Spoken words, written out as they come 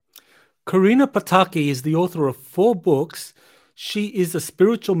Karina Pataki is the author of 4 books. She is a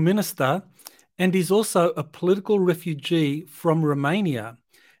spiritual minister and is also a political refugee from Romania.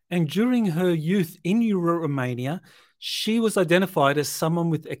 And during her youth in Romania, she was identified as someone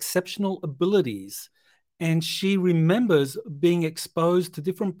with exceptional abilities. And she remembers being exposed to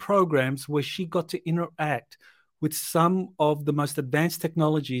different programs where she got to interact with some of the most advanced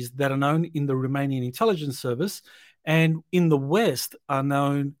technologies that are known in the Romanian intelligence service and in the West are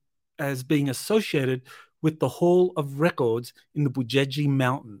known as being associated with the Hall of Records in the Bucegi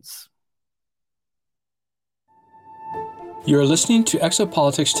Mountains. You're listening to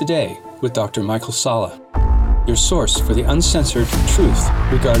Exopolitics Today with Dr. Michael Salla, your source for the uncensored truth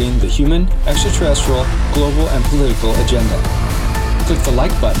regarding the human, extraterrestrial, global, and political agenda. Click the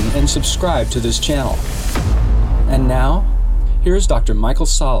like button and subscribe to this channel. And now, here's Dr. Michael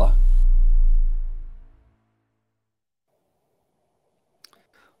Salla.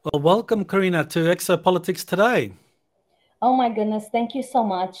 Well, welcome, Karina, to Exopolitics Today. Oh my goodness, thank you so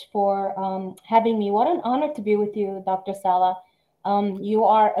much for having me. What an honor to be with you, Dr. Salla. You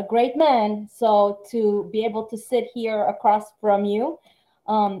are a great man, so to be able to sit here across from you,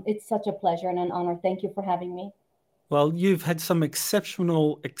 it's such a pleasure and an honor. Thank you for having me. Well, you've had some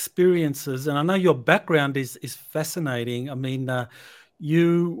exceptional experiences, and I know your background is fascinating. I mean,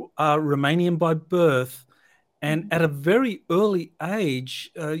 you are Romanian by birth, and at a very early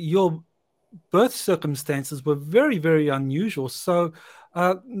age, your birth circumstances were very, very unusual. So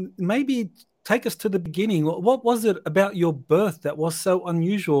maybe take us to the beginning. What was it about your birth that was so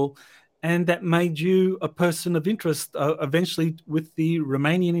unusual and that made you a person of interest eventually with the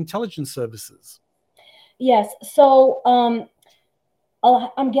Romanian intelligence services? Yes, so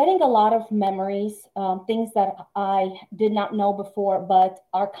I'm getting a lot of memories, things that I did not know before, but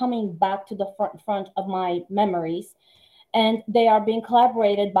are coming back to the front of my memories, and they are being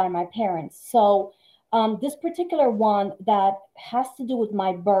collaborated by my parents. So this particular one that has to do with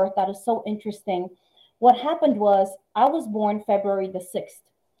my birth, that is so interesting. What happened was I was born February the 6th.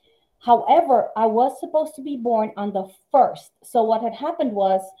 However, I was supposed to be born on the 1st. So what had happened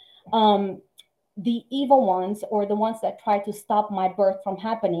was the evil ones, or the ones that tried to stop my birth from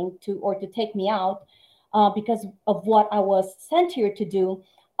happening or to take me out because of what I was sent here to do,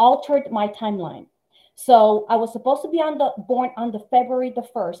 altered my timeline. So I was supposed to be born on the February the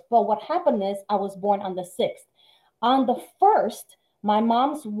 1st, but what happened is I was born on the 6th. On the 1st, my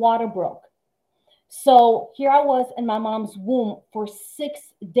mom's water broke. So here I was in my mom's womb for 6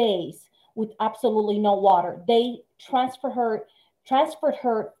 days with absolutely no water. They transferred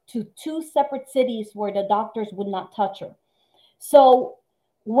her to 2 separate cities where the doctors would not touch her. So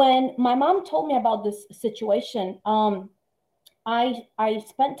when my mom told me about this situation, I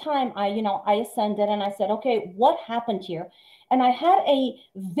spent time. I ascended and I said, okay, what happened here? And I had a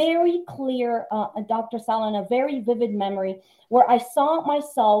very clear, Dr. Salla, a very vivid memory where I saw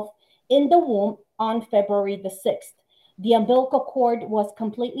myself in the womb on February the 6th. The umbilical cord was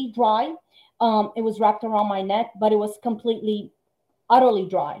completely dry. It was wrapped around my neck, but it was completely utterly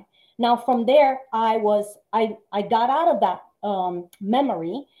dry. Now from there, I got out of that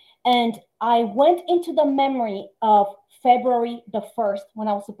memory, and I went into the memory of February the 1st when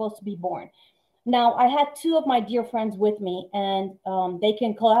I was supposed to be born. Now I had 2 of my dear friends with me, and they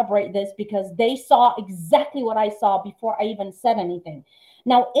can collaborate this because they saw exactly what I saw before I even said anything.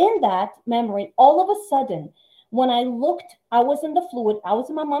 Now in that memory, all of a sudden, when I looked, I was in the fluid, I was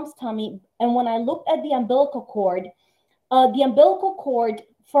in my mom's tummy, and when I looked at the umbilical cord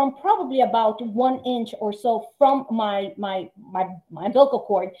from probably about 1 inch or so from my umbilical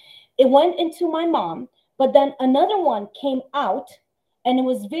cord, it went into my mom, but then another one came out, and it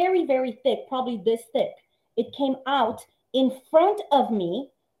was very, very thick, probably this thick. It came out in front of me,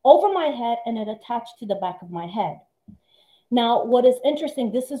 over my head, and it attached to the back of my head. Now, what is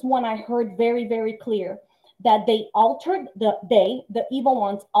interesting, this is one I heard very, very clear, that they altered, the evil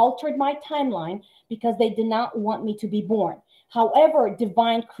ones altered my timeline because they did not want me to be born. However,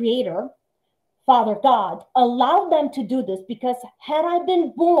 divine creator, Father God, allowed them to do this because had I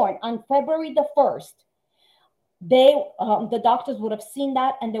been born on February the 1st, the doctors would have seen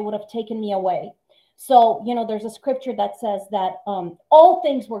that and they would have taken me away. So, there's a scripture that says that all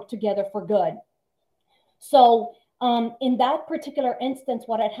things work together for good. So in that particular instance,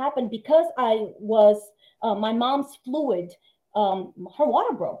 what had happened, because I was, my mom's fluid, her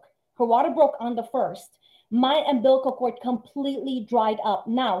water broke. Her water broke on the 1st. My umbilical cord completely dried up.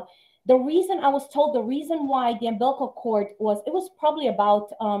 Now, the reason why the umbilical cord it was probably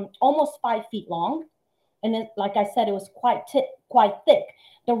about almost 5 feet long. and like I said, it was quite thick.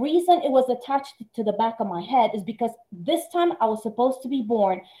 The reason it was attached to the back of my head is because this time I was supposed to be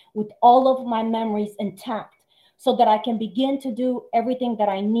born with all of my memories intact, so that I can begin to do everything that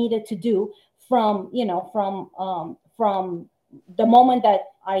I needed to do from, from the moment that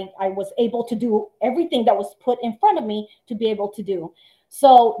I was able to do everything that was put in front of me to be able to do.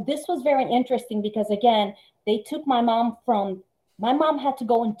 So this was very interesting because, again, they took my mom had to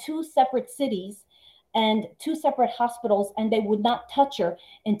go in two separate cities and two separate hospitals, and they would not touch her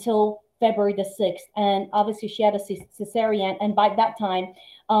until February the 6th. And obviously, she had a cesarean. And by that time,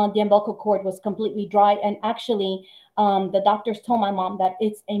 the umbilical cord was completely dry. And actually, the doctors told my mom that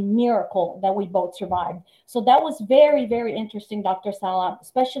it's a miracle that we both survived. So that was very, very interesting, Dr. Sala,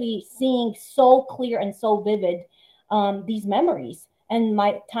 especially seeing so clear and so vivid these memories and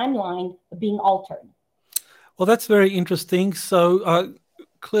my timeline being altered. Well, that's very interesting. So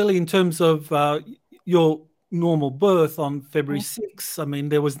clearly, in terms of your normal birth on February 6th, I mean,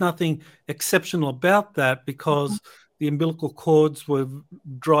 there was nothing exceptional about that because the umbilical cords were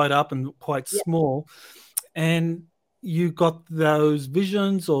dried up and quite small. And you got those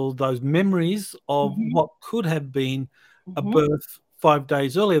visions or those memories of what could have been a birth 5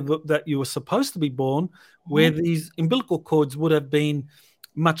 days earlier that you were supposed to be born, where these umbilical cords would have been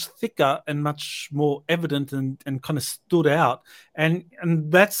much thicker and much more evident and kind of stood out. And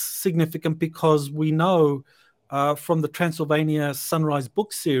that's significant because we know from the Transylvania Sunrise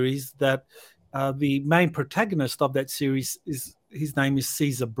book series that the main protagonist of that series his name is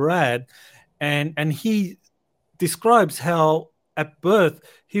Caesar Brad, and he describes how at birth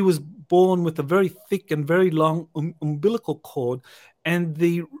he was born with a very thick and very long umbilical cord, and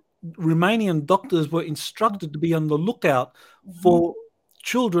the Romanian doctors were instructed to be on the lookout for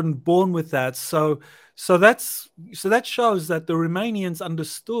children born with that. So that shows that the Romanians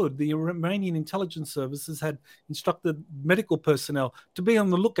understood. The Romanian intelligence services had instructed medical personnel to be on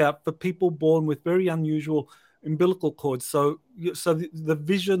the lookout for people born with very unusual umbilical cords. So the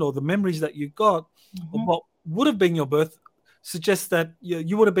vision or the memories that you got of what would have been your birth suggests that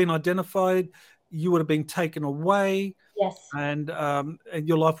you would have been identified, you would have been taken away, Yes. and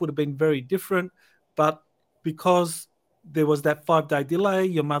your life would have been very different. But because there was that 5-day delay,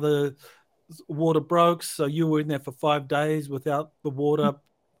 your mother's water broke, so you were in there for 5 days without the water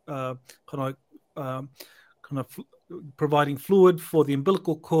kind of providing fluid for the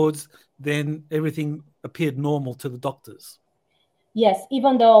umbilical cords. Then everything appeared normal to the doctors. Yes,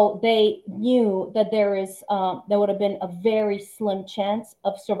 even though they knew that there would have been a very slim chance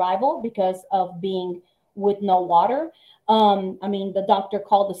of survival because of being with no water. I mean, the doctor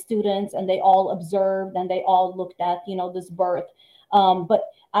called the students and they all observed and they all looked at, this birth. But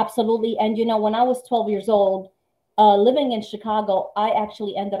absolutely. And, when I was 12 years old, living in Chicago, I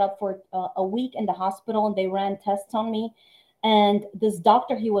actually ended up for a week in the hospital, and they ran tests on me. And this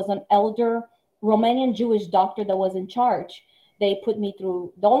doctor, he was an elder Romanian Jewish doctor that was in charge. They put me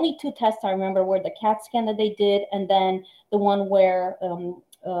through the only two tests I remember were the CAT scan that they did, and then the one where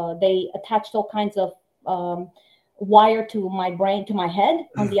they attached all kinds of wire to my brain, to my head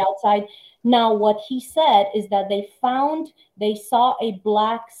on the outside. Now, what he said is that they saw a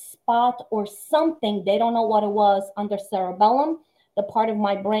black spot or something. They don't know what it was under cerebellum, the part of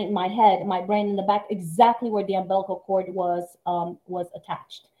my brain, my head, my brain in the back, exactly where the umbilical cord was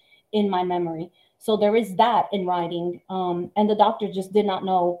attached in my memory. So there is that in writing. And the doctor just did not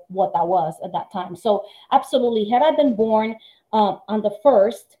know what that was at that time. So absolutely, had I been born on the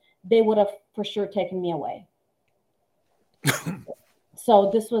 1st, they would have for sure taken me away.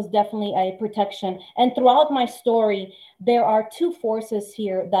 So this was definitely a protection. And throughout my story, there are two forces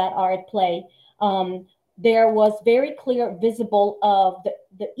here that are at play. There was very clear visible of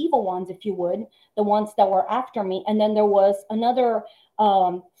the evil ones, if you would, the ones that were after me. And then there was another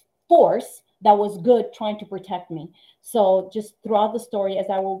force that was good, trying to protect me. So just throughout the story, as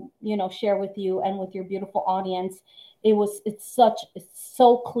I will, share with you and with your beautiful audience, it's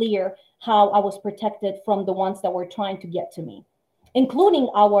so clear how I was protected from the ones that were trying to get to me, including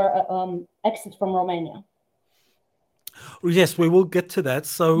our exit from Romania. Yes, we will get to that.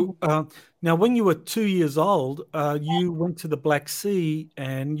 So now, when you were 2 years old, you went to the Black Sea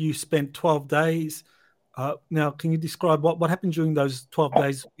and you spent 12 days. Now, can you describe what happened during those 12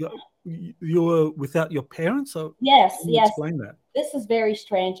 days? You were without your parents? So yes. explain that. This is very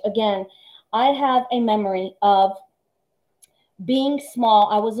strange. Again, I have a memory of being small.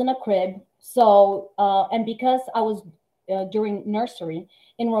 I was in a crib. So, and because I was during nursery,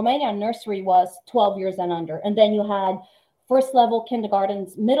 in Romania, nursery was 12 years and under. And then you had first level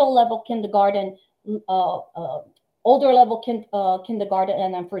kindergartens, middle level kindergarten, older level kindergarten,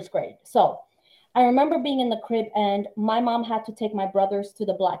 and then first grade. So I remember being in the crib, and my mom had to take my brothers to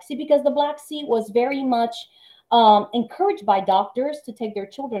the Black Sea because the Black Sea was very much encouraged by doctors to take their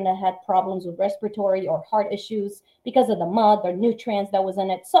children that had problems with respiratory or heart issues because of the mud, the nutrients that was in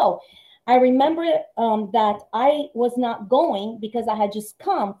it. So I remember that I was not going because I had just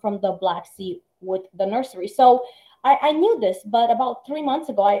come from the Black Sea with the nursery. So I knew this, but about 3 months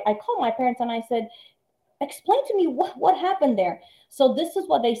ago, I called my parents and I said, explain to me what happened there. So this is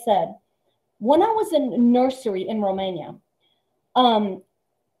what they said. When I was in nursery in Romania, um,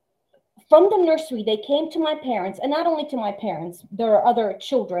 from the nursery, they came to my parents, and not only to my parents, there are other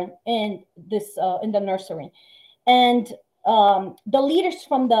children in the nursery, and the leaders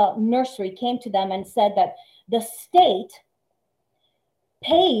from the nursery came to them and said that the state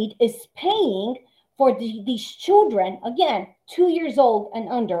is paying for these children, again 2 years old and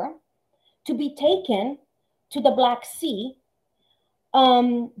under, to be taken to the Black Sea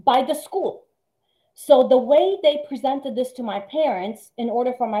by the school. So the way they presented this to my parents, in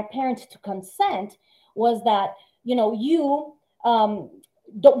order for my parents to consent, was that, you will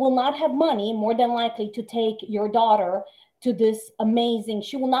not have money, more than likely, to take your daughter to this amazing,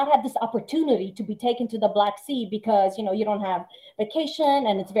 she will not have this opportunity to be taken to the Black Sea because, you don't have vacation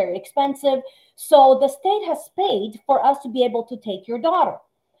and it's very expensive. So the state has paid for us to be able to take your daughter.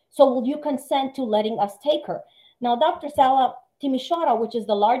 So will you consent to letting us take her? Now, Dr. Sala, Timișoara, which is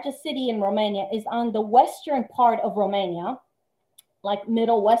the largest city in Romania, is on the western part of Romania, like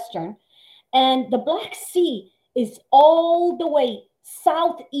middle western. And the Black Sea is all the way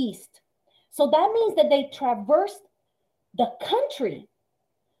southeast. So that means that they traversed the country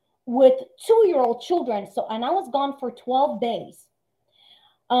with 2-year-old children. So, and I was gone for 12 days.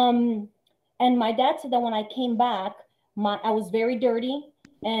 And my dad said that when I came back, I was very dirty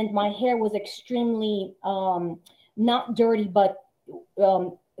and my hair was extremely not dirty, but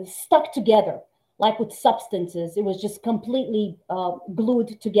stuck together, like with substances. It was just completely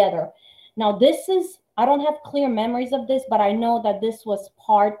glued together. Now, I don't have clear memories of this, but I know that this was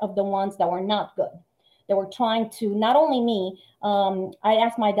part of the ones that were not good. They were trying to, not only me, I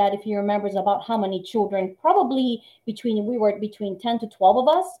asked my dad if he remembers about how many children, probably we were between 10 to 12 of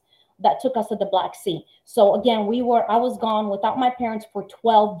us, that took us to the Black Sea. So again, I was gone without my parents for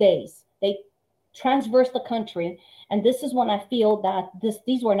 12 days. They transversed the country. And this is when I feel that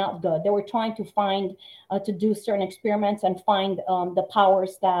these were not good. They were trying to find, to do certain experiments and find the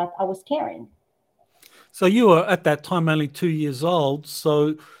powers that I was carrying. So you were at that time only 2 years old.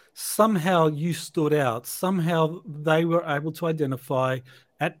 So somehow you stood out. Somehow they were able to identify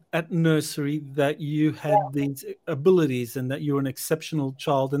at nursery that you had these abilities and that you were an exceptional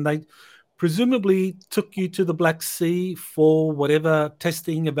child. And they presumably took you to the Black Sea for whatever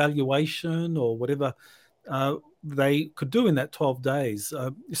testing, evaluation, or whatever they could do in that 12 days.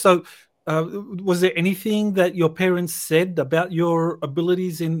 Was there anything that your parents said about your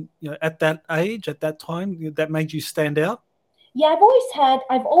abilities at that age, at that time, that made you stand out? Yeah,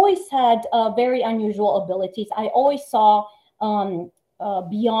 I've always had very unusual abilities. I always saw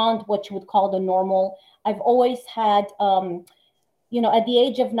beyond what you would call the normal. I've always had, at the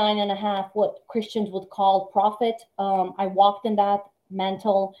age of 9.5, what Christians would call prophet. I walked in that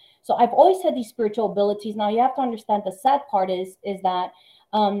mantle. So I've always had these spiritual abilities. Now you have to understand, the sad part is that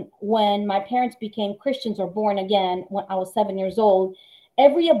when my parents became Christians or born again, when I was 7 years old,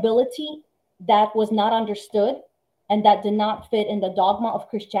 every ability that was not understood and that did not fit in the dogma of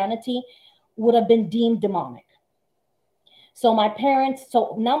Christianity would have been deemed demonic. So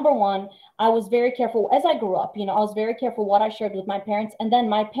number one, I was very careful as I grew up. I was very careful what I shared with my parents. And then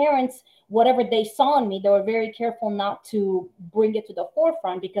my parents, whatever they saw in me, they were very careful not to bring it to the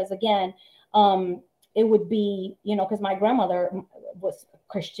forefront because, again, it would be, because my grandmother was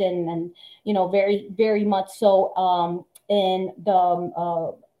Christian and, very, very much so in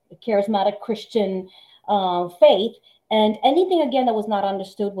the charismatic Christian faith. And anything, again, that was not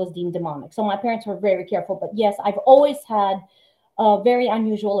understood was deemed demonic. So my parents were very careful. But yes, I've always had very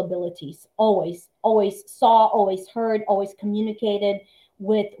unusual abilities. Always saw, always heard, always communicated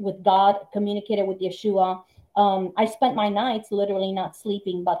with God, communicated with Yeshua. I spent my nights literally not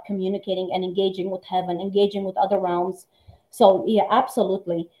sleeping, but communicating and engaging with heaven, engaging with other realms. So yeah,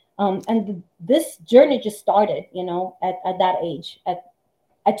 absolutely. And this journey just started, at that age,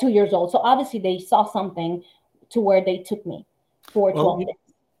 at 2 years old. So obviously they saw something to where they took me for 12 days.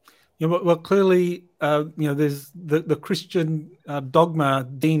 Well, clearly, there's the Christian dogma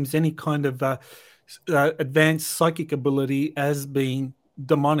deems any kind of advanced psychic ability as being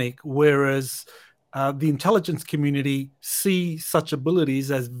demonic, whereas the intelligence community see such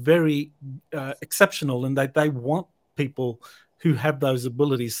abilities as very exceptional, and they want people who have those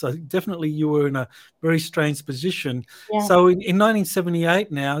abilities. So definitely you were in a very strange position. Yeah. So in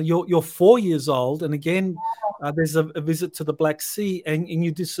 1978 now, you're 4 years old, and again, there's a visit to the Black Sea, and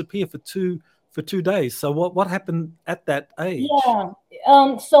you disappear for 2 days. So what happened at that age? Yeah.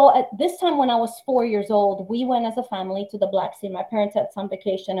 So at this time when I was 4 years old, we went as a family to the Black Sea. My parents had some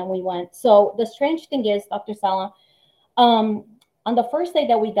vacation and we went. So the strange thing is, Dr. Sala, on the first day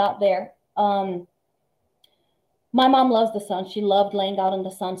that we got there, my mom loves the sun. She loved laying out in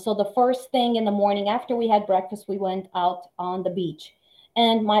the sun. So the first thing in the morning after we had breakfast, we went out on the beach.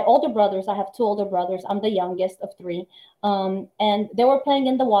 And my older brothers, I have two older brothers. I'm the youngest of three. And they were playing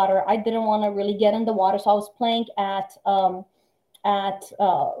in the water. I didn't want to really get in the water, so I was playing at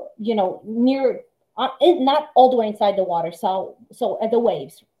near not all the way inside the water. So at the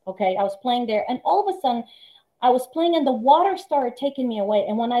waves. Okay, I was playing there, and all of a sudden, I was playing, and the water started taking me away.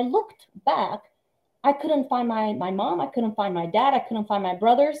 And when I looked back, I couldn't find my mom. I couldn't find my dad. I couldn't find my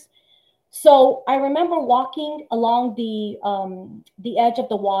brothers. So I remember walking along the edge of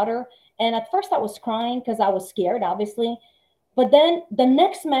the water, and at first I was crying because I was scared, obviously. But then the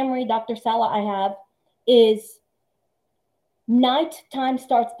next memory, Dr. Sala, I have is nighttime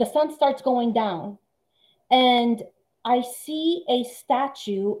starts. The sun starts going down, and I see a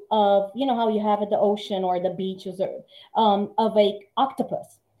statue of, you know how you have at the ocean or the beaches, or of a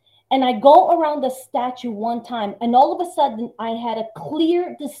octopus. And I go around the statue one time, and all of a sudden I had a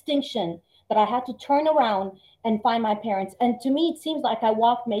clear distinction that I had to turn around and find my parents. And to me, it seems like I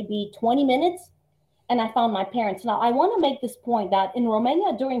walked maybe 20 minutes and I found my parents. Now, I want to make this point that in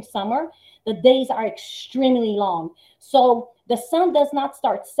Romania during summer, the days are extremely long. So the sun does not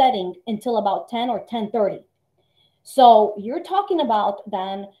start setting until about 10 or 10:30. So you're talking about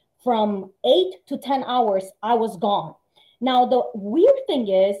then from 8 to 10 hours, I was gone. Now, the weird thing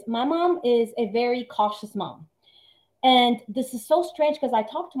is, my mom is a very cautious mom. And this is so strange because I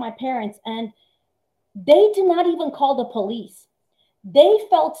talked to my parents and they did not even call the police. They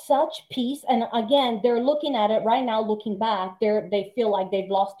felt such peace. And again, they're looking at it right now, looking back, they feel like they've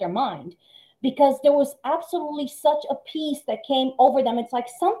lost their mind because there was absolutely such a peace that came over them. It's like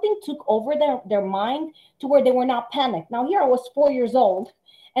something took over their mind to where they were not panicked. Now, here I was 4 years old,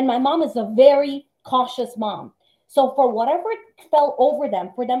 and my mom is a very cautious mom. So for whatever fell over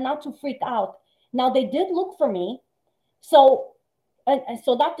them, for them not to freak out, now they did look for me. So,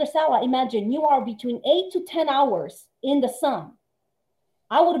 so Dr. Sala, imagine you are between 8 to 10 hours in the sun.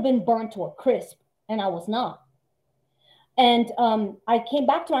 I would have been burned to a crisp, and I was not. And I came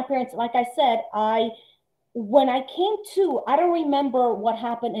back to my parents. Like I said, when I came to, I don't remember what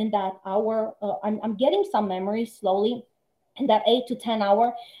happened in that hour. I'm getting some memories slowly in that 8 to 10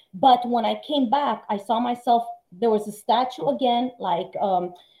 hour. But when I came back, I saw myself. There was a statue again, like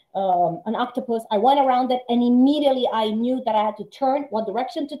an octopus. I went around it, and immediately I knew that I had to turn, what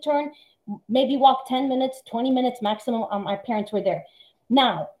direction to turn, maybe walk 10 minutes, 20 minutes maximum. My parents were there.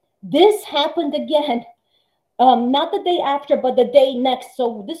 Now, this happened again, not the day after, but the day next.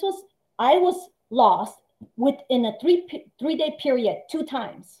 So I was lost within a three-day period, two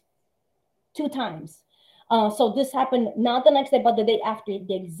times. So this happened not the next day, but the day after.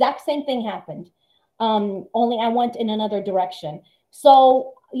 The exact same thing happened. Only I went in another direction.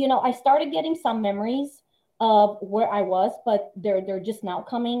 So, I started getting some memories of where I was, but they're just now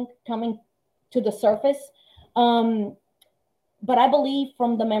coming to the surface. But I believe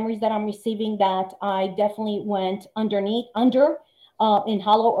from the memories that I'm receiving that I definitely went under in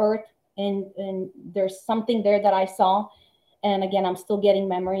hollow earth, and there's something there that I saw. And again, I'm still getting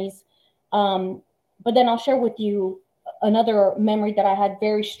memories. But then I'll share with you another memory that I had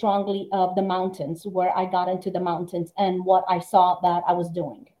very strongly of the mountains, where I got into the mountains and what I saw that I was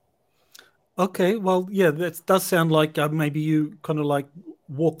doing. Okay, well, yeah, that does sound like maybe you kind of like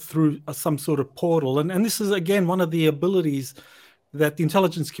walk through some sort of portal. And this is, again, one of the abilities that the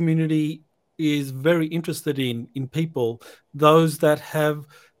intelligence community is very interested in people, those that have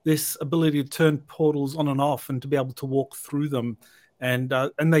this ability to turn portals on and off and to be able to walk through them. And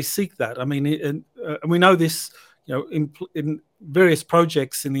they seek that. I mean, and we know this, in various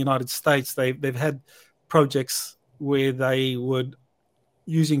projects in the United States, they've had projects where they would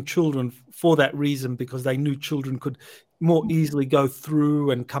using children for that reason, because they knew children could more easily go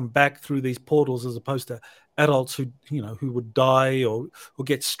through and come back through these portals, as opposed to adults who would die or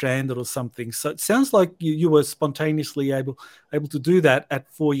get stranded or something. So it sounds like you were spontaneously able to do that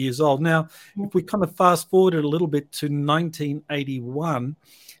at 4 years old. Now, if we kind of fast forward it a little bit to 1981,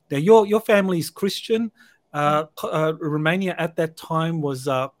 now your family is Christian. Romania at that time was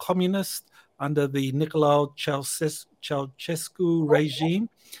communist. under the Nicolae Ceausescu regime.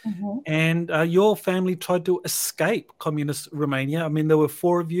 Mm-hmm. And your family tried to escape communist Romania. I mean, there were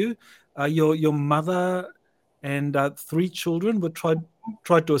four of you. Your mother and three children were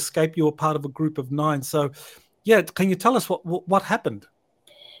tried to escape. You were part of a group of 9. So, yeah, can you tell us what happened?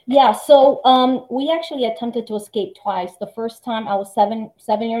 Yeah, so we actually attempted to escape twice. The first time I was 7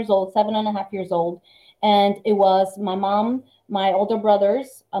 years old, 7.5 years old, and it was my mom, my older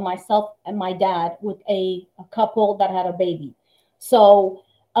brothers, myself, and my dad with a couple that had a baby. So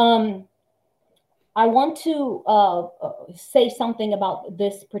I want to say something about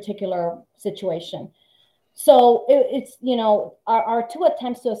this particular situation. So it's, our two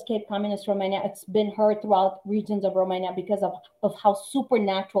attempts to escape communist Romania, it's been heard throughout regions of Romania because of how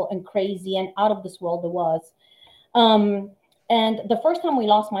supernatural and crazy and out of this world it was. Um, and the first time we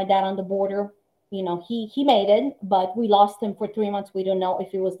lost my dad on the border, he made it, but we lost him for 3 months. We don't know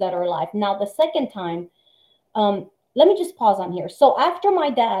if he was dead or alive. Now, the second time, let me just pause on here. So after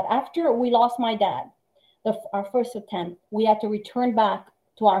we lost my dad, our first attempt, we had to return back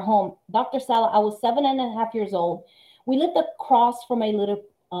to our home. Dr. Sala, I was 7.5 years old. We lived across from a little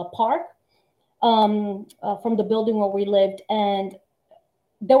park from the building where we lived, and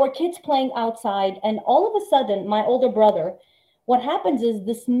there were kids playing outside. And all of a sudden, my older brother, what happens is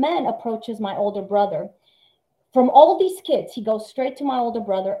this man approaches my older brother. From all these kids, he goes straight to my older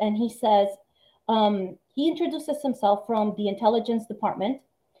brother and he says, he introduces himself from the intelligence department.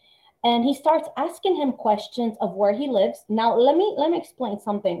 And he starts asking him questions of where he lives. Now, let me explain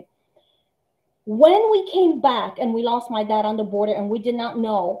something. When we came back and we lost my dad on the border and we did not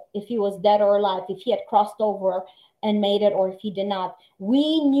know if he was dead or alive, if he had crossed over and made it or if he did not,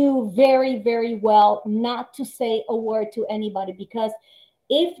 we knew very, very well not to say a word to anybody, because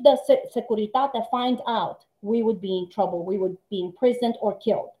if the Securitate find out, we would be in trouble. We would be imprisoned or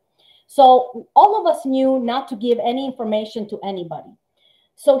killed. So all of us knew not to give any information to anybody.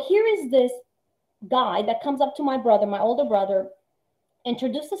 So here is this guy that comes up to my brother, my older brother,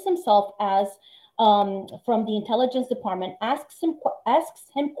 introduces himself as from the intelligence department, asks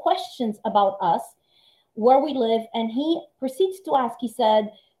him questions about us, where we live, and he proceeds to ask, he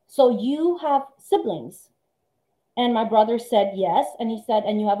said, so you have siblings? And my brother said yes. And he said,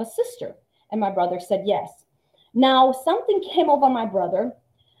 and you have a sister? And my brother said yes. Now, something came over my brother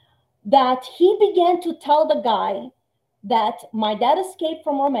that he began to tell the guy that my dad escaped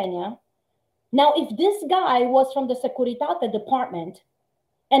from Romania. Now, if this guy was from the Securitate department,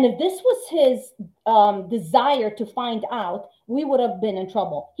 and if this was his desire to find out, we would have been in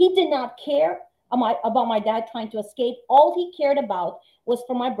trouble. He did not care about my dad trying to escape. All he cared about was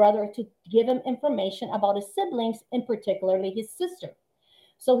for my brother to give him information about his siblings, and particularly his sister.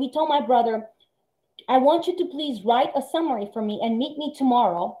 So he told my brother, I want you to please write a summary for me and meet me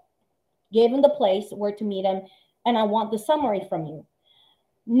tomorrow. Gave him the place where to meet him, and I want the summary from you.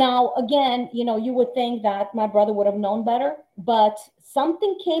 Now, again, you would think that my brother would have known better, but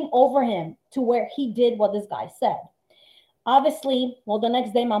something came over him to where he did what this guy said. Obviously, well, the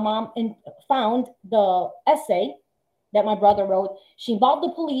next day, my mom found the essay that my brother wrote. She involved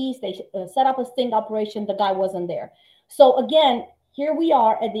the police. They set up a sting operation. The guy wasn't there. So again, here we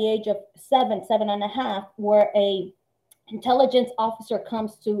are at the age of 7.5, where a intelligence officer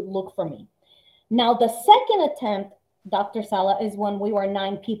comes to look for me. Now, the second attempt, Dr. Sala, is when we were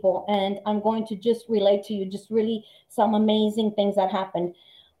 9 people, and I'm going to just relate to you just really some amazing things that happened.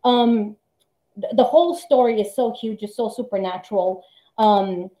 The whole story is so huge, it's so supernatural.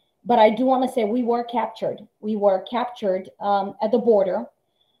 But I do want to say we were captured. We were captured at the border.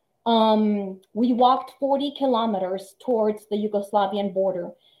 We walked 40 kilometers towards the Yugoslavian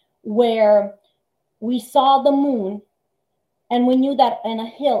border, where we saw the moon, and we knew that in a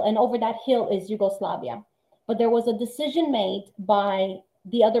hill, and over that hill is Yugoslavia. But there was a decision made by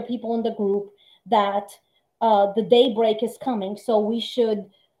the other people in the group that the daybreak is coming, so we should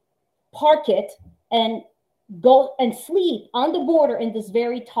park it and go and sleep on the border in this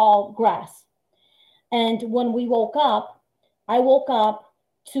very tall grass. And when we woke up, I woke up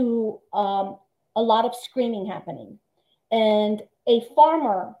to a lot of screaming happening. And a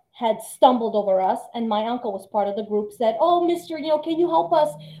farmer had stumbled over us, and my uncle was part of the group, said, oh, mister, can you help us?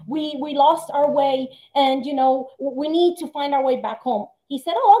 We lost our way, and, we need to find our way back home. He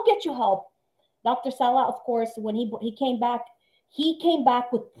said, oh, I'll get you help. Dr. Sala, of course, when he came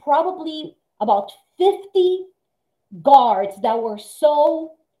back with probably about 50 guards that were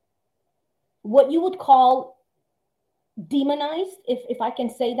so, what you would call demonized, if I can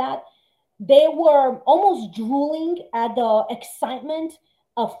say that. They were almost drooling at the excitement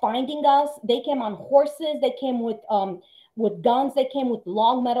of finding us. They came on horses. They came with guns. They came with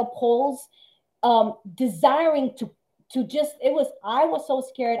long metal poles. desiring to just, I was so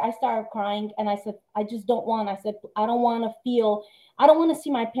scared. I started crying and I said, I just don't want, I said, I don't want to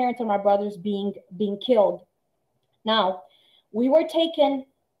see my parents and my brothers being killed. Now, we were taken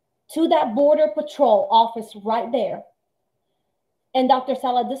to that border patrol office right there. And Dr.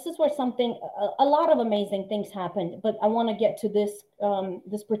 Sala, this is where a lot of amazing things happened, but I want to get to this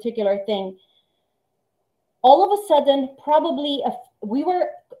particular thing. All of a sudden, we were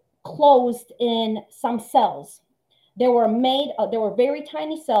closed in some cells. They were very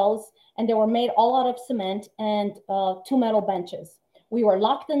tiny cells, and they were made all out of cement and 2 metal benches. We were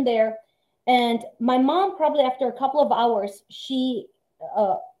locked in there, and my mom, probably after a couple of hours,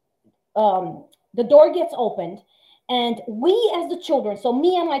 the door gets opened, and we as the children, so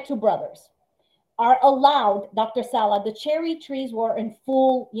me and my 2 brothers, are allowed, Dr. Sala, the cherry trees were in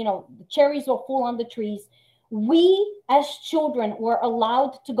full, the cherries were full on the trees. We as children were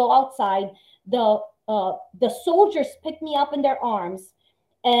allowed to go outside. The soldiers picked me up in their arms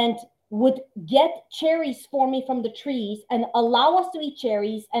and would get cherries for me from the trees and allow us to eat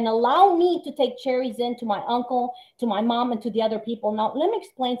cherries and allow me to take cherries in to my uncle, to my mom, and to the other people. Now, let me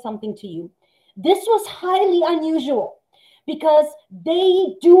explain something to you. This was highly unusual because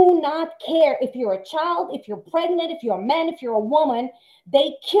they do not care if you're a child, if you're pregnant, if you're a man, if you're a woman.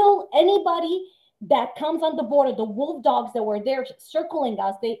 They kill anybody that comes on the border. The wolf dogs that were there circling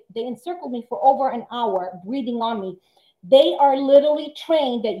us, they encircled me for over an hour, breathing on me. They are literally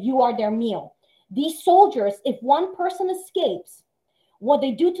trained that you are their meal. These soldiers, if one person escapes, what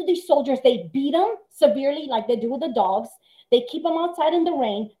they do to these soldiers, they beat them severely like they do with the dogs. They keep them outside in the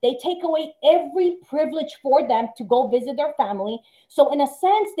rain. They take away every privilege for them to go visit their family. So in a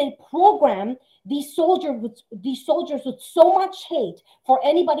sense, they program these soldiers with so much hate for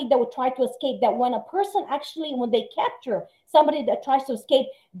anybody that would try to escape, that when when they capture somebody that tries to escape,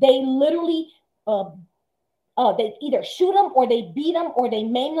 they literally they either shoot them or they beat them or they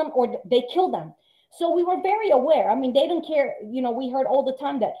maim them or they kill them. So we were very aware. I mean, they didn't care. We heard all the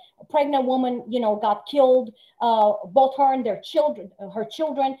time that a pregnant woman, got killed, both her and her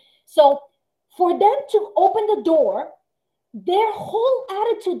children. So for them to open the door, their whole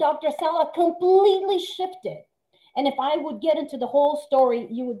attitude, Dr. Sala, completely shifted. And if I would get into the whole story,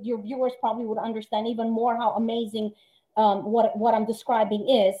 your viewers probably would understand even more how amazing what I'm describing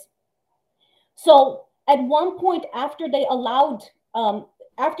is. So at one point, after they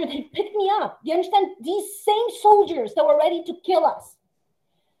picked me up, you understand, these same soldiers that were ready to kill us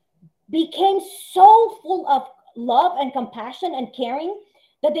became so full of love and compassion and caring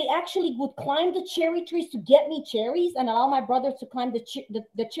that they actually would climb the cherry trees to get me cherries and allow my brothers to climb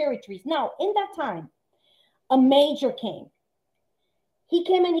the cherry trees. Now, in that time, a major came. He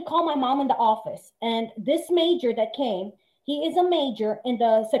came and he called my mom in the office. And this major that came, he is a major in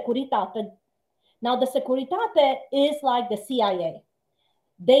the Securitate. Now, the Securitate is like the CIA.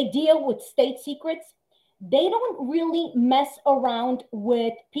 They deal with state secrets. They don't really mess around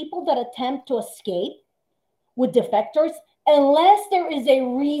with people that attempt to escape, with defectors, unless there is a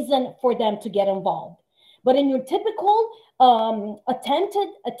reason for them to get involved. But in your typical attempt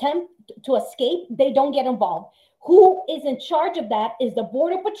to escape, they don't get involved. Who is in charge of that is the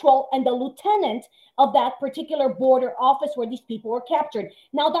Border Patrol and the lieutenant of that particular border office where these people were captured.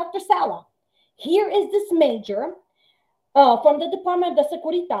 Now, Dr. Sala, here is this major from the Department of the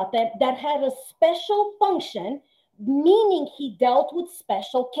Securitate that had a special function, meaning he dealt with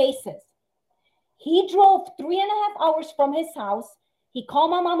special cases. He drove 3.5 hours from his house. He called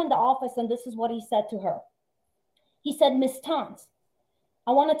my mom in the office, and this is what he said to her. He said, Miss Tons,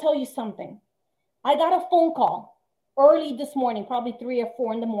 I want to tell you something. I got a phone call early this morning, probably 3 or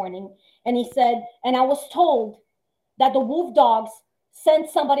 4 in the morning. And he said, and I was told that the wolf dogs sent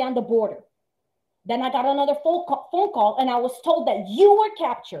somebody on the border. Then I got another phone call, and I was told that you were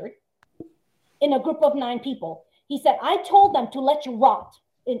captured in a group of 9 people. He said, I told them to let you rot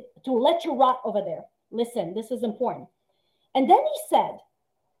over there. Listen, this is important. And then he said,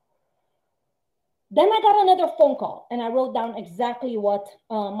 then I got another phone call, and I wrote down exactly what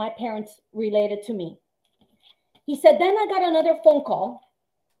my parents related to me. He said, then I got another phone call,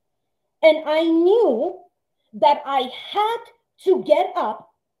 and I knew that I had to get up.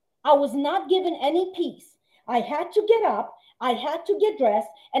 I was not given any peace. I had to get up, I had to get dressed,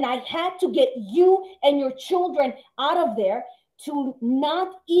 and I had to get you and your children out of there, to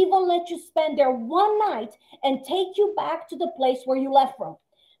not even let you spend there one night and take you back to the place where you left from.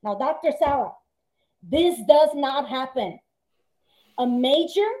 Now, Dr. Sala, this does not happen. A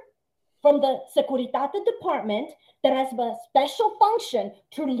major from the Securitate department that has a special function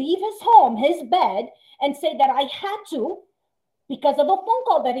to leave his home, his bed, and say that I had to, because of a phone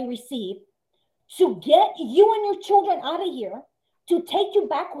call that he received, to get you and your children out of here, to take you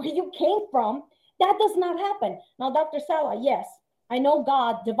back where you came from. That does not happen. Now, Dr. Sala, yes, I know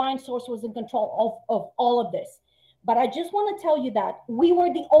God, divine source, was in control of all of this. But I just want to tell you that we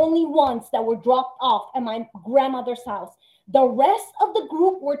were the only ones that were dropped off at my grandmother's house. The rest of the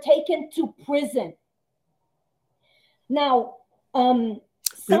group were taken to prison. Now,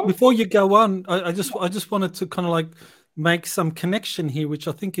 before you go on, I just wanted to kind of like make some connection here, which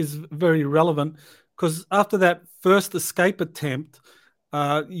I think is very relevant, because after that first escape attempt,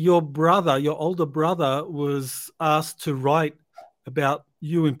 your older brother, was asked to write about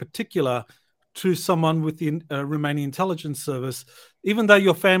you in particular to someone within Romanian intelligence service, even though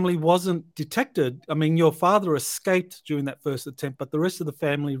your family wasn't detected. I mean, your father escaped during that first attempt, but the rest of the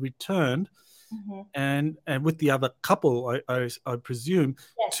family returned. Mm-hmm. And with the other couple, I presume,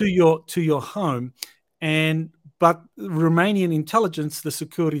 yes, to your home, but Romanian intelligence, the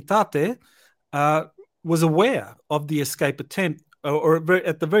Securitate, was aware of the escape attempt, or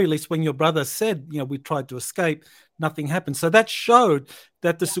at the very least, when your brother said, we tried to escape, nothing happened. So that showed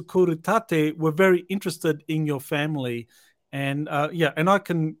that the Securitate were very interested in your family, and and I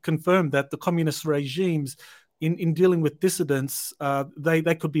can confirm that the communist regimes, in dealing with dissidents,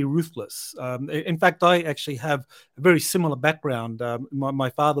 they could be ruthless. In fact, I actually have a very similar background.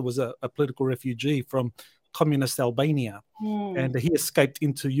 My father was a political refugee from communist Albania, and he escaped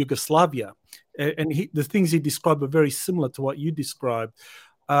into Yugoslavia. And the things he described were very similar to what you described.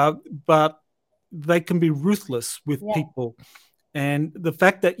 But they can be ruthless with people. And the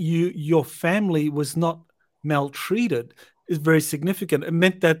fact that your family was not maltreated is very significant. It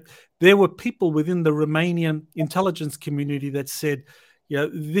meant that there were people within the Romanian intelligence community that said,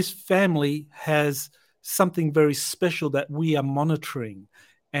 this family has something very special that we are monitoring.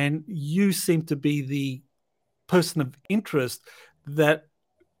 And you seem to be the person of interest that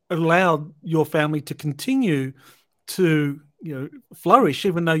allowed your family to continue to flourish,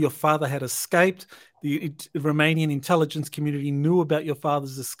 even though your father had escaped. The Romanian intelligence community knew about your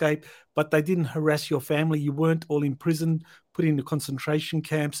father's escape, but they didn't harass your family. You weren't all imprisoned, put into concentration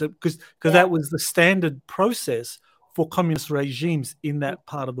camps, because that was the standard process for communist regimes in that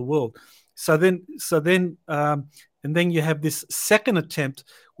part of the world. And then you have this second attempt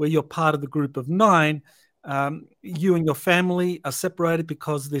where you're part of the group of 9. You and your family are separated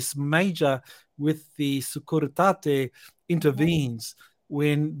because this major with the Securitate intervenes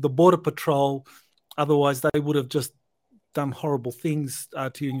when the border patrol, otherwise they would have just done horrible things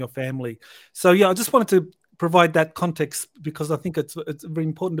to you and your family. So I just wanted to provide that context, because I think it's very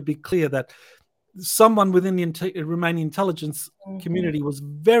important to be clear that someone within the Romanian intelligence community was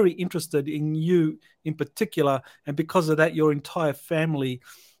very interested in you in particular, and because of that, your entire family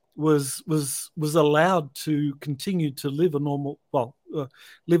was allowed to continue to live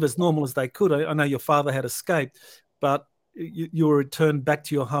live as normal as they could. I know your father had escaped, but you were returned back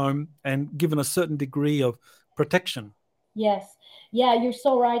to your home and given a certain degree of protection. Yes. Yeah, you're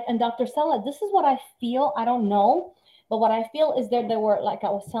so right. And Dr. Sala, this is what I feel. I don't know, but what I feel is that there were, like I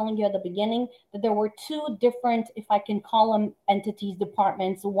was telling you at the beginning, that there were 2 different, if I can call them entities,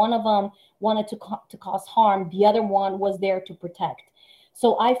 departments. One of them wanted to cause harm. The other one was there to protect.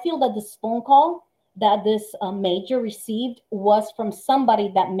 So I feel that this phone call that this major received was from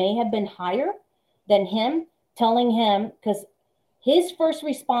somebody that may have been higher than him, telling him, because his first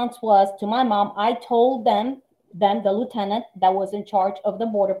response was to my mom, I told them, the lieutenant that was in charge of the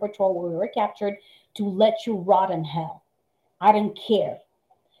border patrol where we were captured, to let you rot in hell. I didn't care.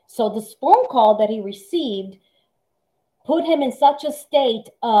 So this phone call that he received put him in such a state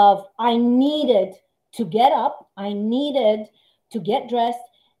of, I needed to get up, I needed to get dressed,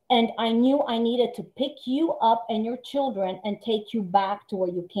 and I knew I needed to pick you up and your children and take you back to where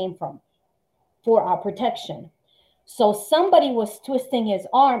you came from for our protection. So somebody was twisting his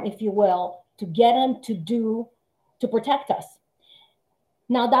arm, if you will, to get him to protect us.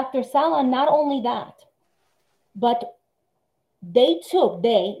 Now, Dr. Sala, not only that, but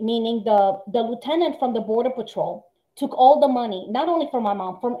meaning the lieutenant from the border patrol, took all the money, not only from my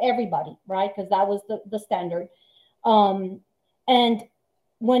mom, from everybody, right? Because that was the standard. And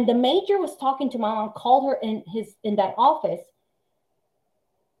when the major was talking to my mom, called her in that office,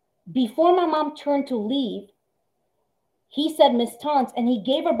 before my mom turned to leave, he said, Miss Tons, and he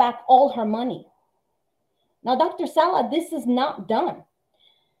gave her back all her money. Now, Dr. Sala, this is not done.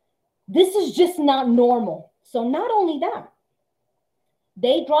 This is just not normal. So not only that,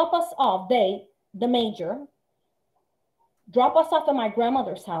 they drop us off, the major, drop us off at my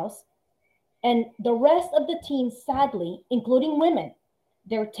grandmother's house, and the rest of the team, sadly, including women,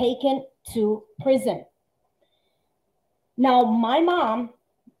 they're taken to prison. Now, my mom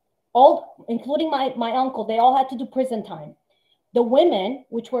all, including my uncle, they all had to do prison time. The women,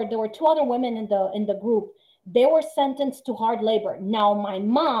 there were two other women in the group, they were sentenced to hard labor. Now, my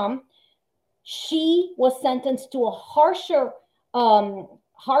mom, she was sentenced to a harsher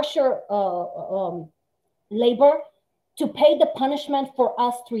labor to pay the punishment for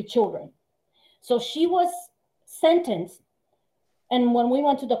us three children. So she was sentenced. And when we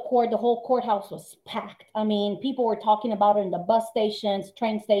went to the court, the whole courthouse was packed. I mean, people were talking about it in the bus stations,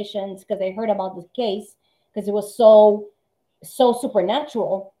 train stations, because they heard about the case, because it was so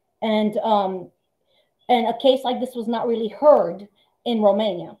supernatural. And a case like this was not really heard in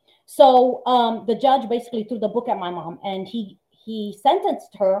Romania. So the judge basically threw the book at my mom, and he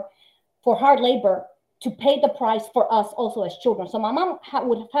sentenced her for hard labor to pay the price for us also as children. So my mom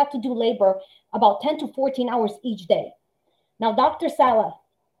would have had to do labor about 10 to 14 hours each day. Now, Dr. Sala,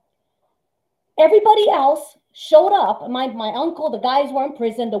 everybody else showed up. My uncle, the guys were in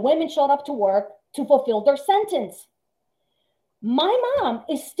prison. The women showed up to work to fulfill their sentence. My mom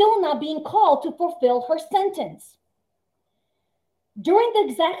is still not being called to fulfill her sentence. During the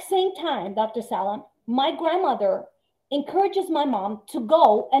exact same time, Dr. Sala, my grandmother encourages my mom to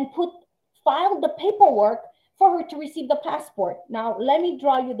go and file the paperwork for her to receive the passport. Now, let me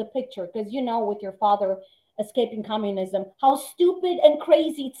draw you the picture, because you know, with your father escaping communism, how stupid and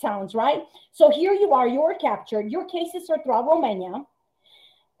crazy it sounds, right? So here you are, you're captured, your cases are throughout Romania,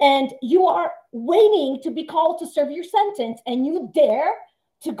 and you are waiting to be called to serve your sentence, and you dare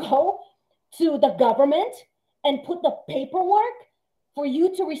to go to the government and put the paperwork for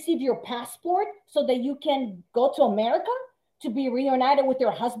you to receive your passport so that you can go to America to be reunited with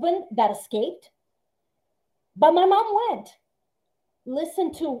your husband that escaped. But my mom went.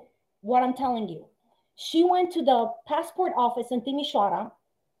 Listen to what I'm telling you. She went to the passport office in Timișoara,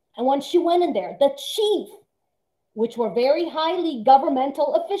 and when she went in there, the chief, which were very highly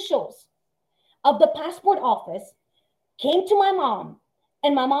governmental officials of the passport office, came to my mom,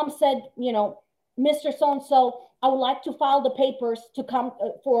 and my mom said, you know, Mr. So-and-so, I would like to file the papers to come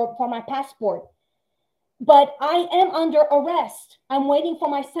for my passport, but I am under arrest. I'm waiting for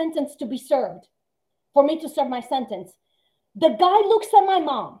my sentence to be served, for me to serve my sentence. The guy looks at my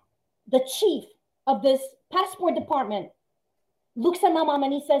mom, the chief of this passport department, looks at my mom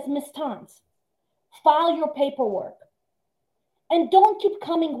and he says, Miss Tans, file your paperwork. And don't keep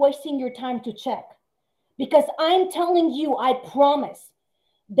coming wasting your time to check. Because I'm telling you, I promise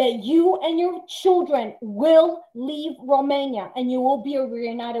that you and your children will leave Romania and you will be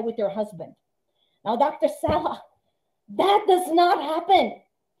reunited with your husband. Now, Dr. Sala, that does not happen.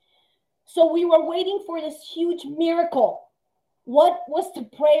 So we were waiting for this huge miracle. What was the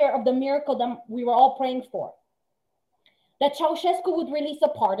prayer of the miracle that we were all praying for? That Ceausescu would release a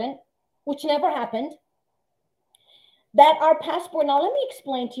pardon, which never happened. That our passport, now let me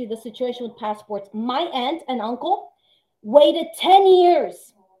explain to you the situation with passports. My aunt and uncle waited 10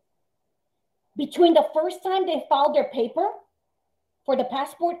 years between the first time they filed their paper for the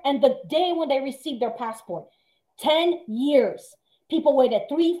passport and the day when they received their passport. 10 years. People waited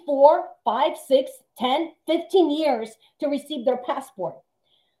 3, 4, 5, 6, 10, 15 years to receive their passport.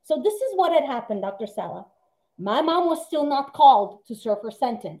 So this is what had happened, Dr. Sala. My mom was still not called to serve her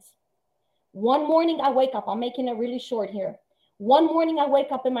sentence. One morning I wake up, I'm making it really short here. One morning I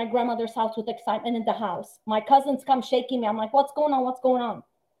wake up in my grandmother's house with excitement in the house. My cousins come shaking me. I'm like, what's going on? What's going on?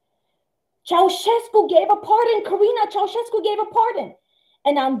 Ceausescu gave a pardon, Karina. Ceausescu gave a pardon.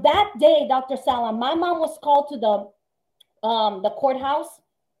 And on that day, Dr. Sala, my mom was called to the courthouse,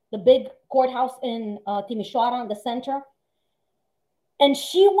 the big courthouse in Timișoara, in the center. And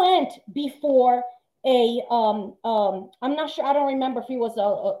she went before I'm not sure, I don't remember if he was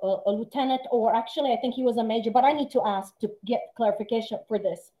a lieutenant or actually I think he was a major, but I need to ask to get clarification for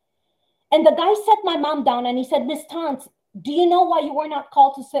this. And the guy set my mom down and he said, Miss Tans, do you know why you were not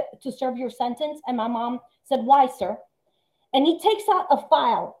called to serve your sentence? And my mom said, why, sir? And he takes out a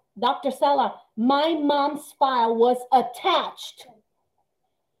file. Dr. Sala, my mom's file was attached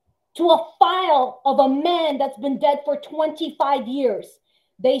to a file of a man that's been dead for 25 years.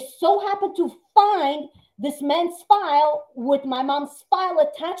 They so happened to find this man's file with my mom's file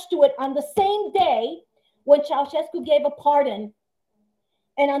attached to it on the same day when Ceausescu gave a pardon.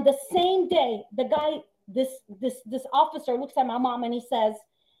 And on the same day, the guy, this officer looks at my mom and he says,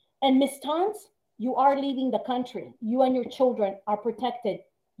 and Miss Tans, you are leaving the country. You and your children are protected.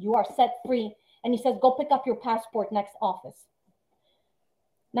 You are set free. And he says, go pick up your passport next office.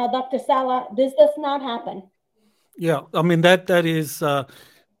 Now, Dr. Sala, this does not happen. Yeah, I mean, that is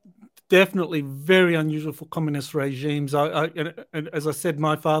definitely very unusual for communist regimes. And as I said,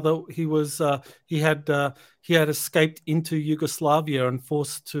 my father, he had escaped into Yugoslavia and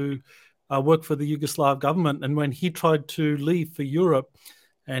forced to work for the Yugoslav government. And when he tried to leave for Europe,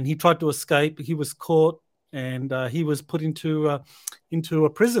 and he tried to escape, he was caught, and he was put into a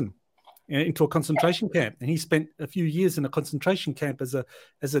prison, into a concentration camp, and he spent a few years in a concentration camp as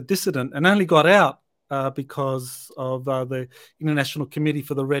a dissident, and only got out because of the International Committee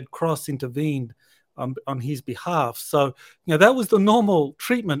for the Red Cross intervened on his behalf. So, that was the normal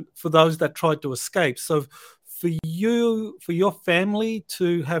treatment for those that tried to escape. So, for your family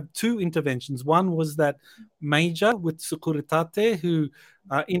to have two interventions, one was that major with Securitate who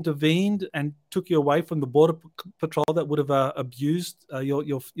intervened and took you away from the border patrol that would have abused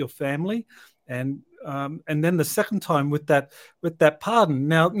your family, and then the second time with that pardon.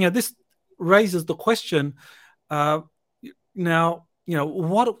 Now, this raises the question. Now,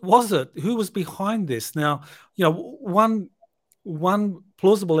 what was it? Who was behind this? Now, one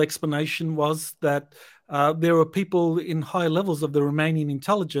plausible explanation was that there were people in high levels of the Romanian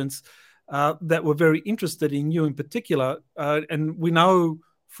intelligence that were very interested in you in particular. And we know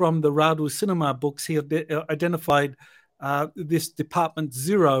from the Radu Cinema books, he identified this Department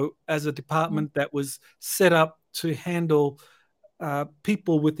Zero as a department that was set up to handle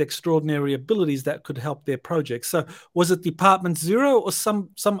people with extraordinary abilities that could help their projects. So was it Department Zero or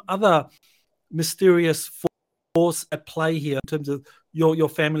some other mysterious force at play here in terms of your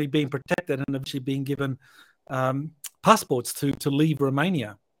family being protected and eventually being given passports to leave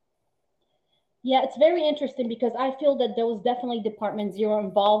Romania? Yeah, it's very interesting because I feel that there was definitely Department Zero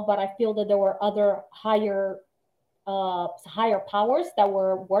involved, but I feel that there were other higher powers that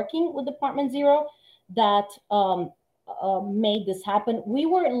were working with Department Zero that made this happen. We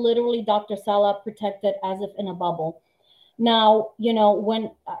were literally, Dr. Sala, protected as if in a bubble. Now, when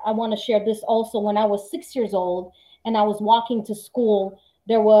I want to share this also, when I was 6 years old and I was walking to school,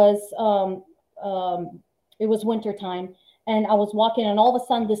 there was, it was wintertime, and I was walking, and all of a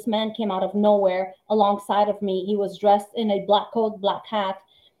sudden this man came out of nowhere alongside of me. He was dressed in a black coat, black hat,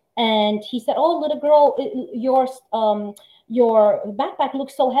 and he said, "Oh, little girl, your backpack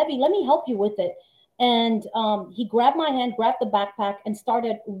looks so heavy. Let me help you with it." And he grabbed my hand, grabbed the backpack, and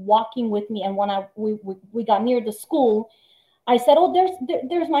started walking with me. And when we got near the school, I said, "Oh,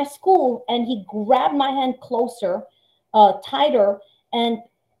 there's my school." And he grabbed my hand closer, tighter. And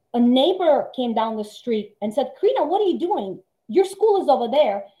a neighbor came down the street and said, "Karina, what are you doing? Your school is over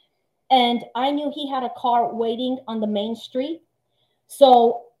there." And I knew he had a car waiting on the main street.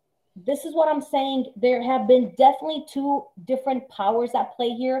 So this is what I'm saying. There have been definitely two different powers at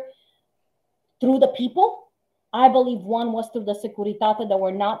play here through the people. I believe one was through the Securitate that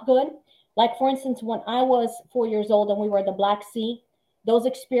were not good. Like, for instance, when I was 4 years old and we were at the Black Sea, those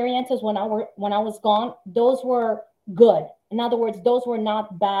experiences when I was gone, those were good. In other words, those were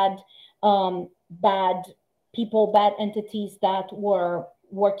not bad people, bad entities that were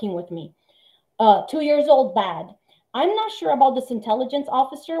working with me. 2 years old, bad. I'm not sure about this intelligence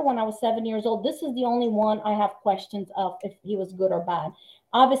officer when I was 7 years old. This is the only one I have questions of if he was good or bad.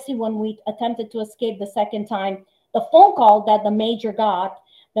 Obviously, when we attempted to escape the second time, the phone call that the major got,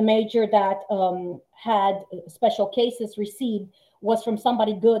 the major that had special cases received, was from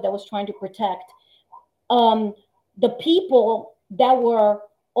somebody good that was trying to protect. The people that were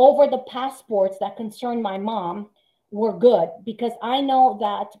over the passports that concerned my mom were good, because I know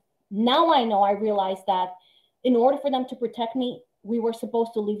that now I realize that in order for them to protect me, we were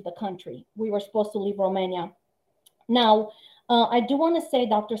supposed to leave the country. We were supposed to leave Romania. Now, I do want to say,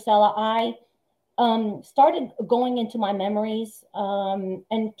 Dr. Sala, I started going into my memories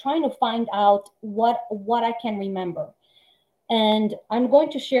and trying to find out what I can remember. And I'm going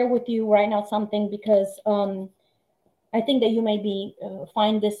to share with you right now something because I think that you may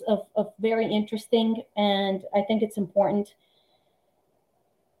find this of very interesting, and I think it's important.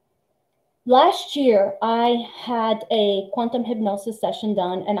 Last year, I had a quantum hypnosis session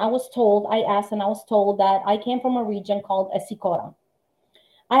done, and I was told that I came from a region called Esicora.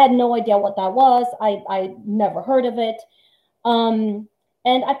 I had no idea what that was. I never heard of it. And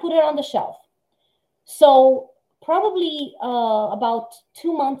I put it on the shelf. So probably about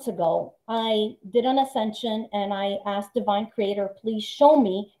 2 months ago, I did an ascension and I asked Divine Creator, please show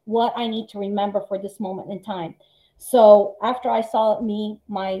me what I need to remember for this moment in time. So after I saw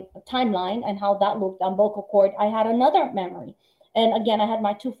my timeline and how that looked on vocal cord, I had another memory. And again, I had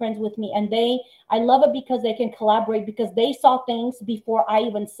my two friends with me, and I love it because they can collaborate, because they saw things before I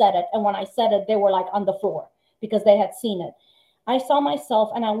even said it. And when I said it, they were like on the floor because they had seen it. I saw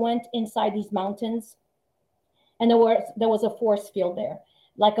myself and I went inside these mountains, and there was a force field there.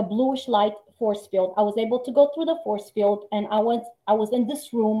 like a bluish light force field. I was able to go through the force field, and I was in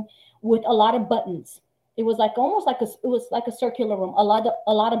this room with a lot of buttons. It was like almost like a circular room, a lot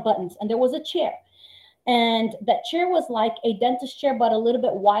of buttons, and there was a chair, and that chair was like a dentist chair, but a little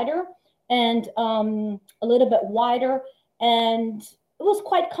bit wider, and a little bit wider, and it was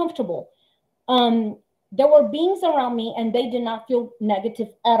quite comfortable. Um, there were beings around me, and they did not feel negative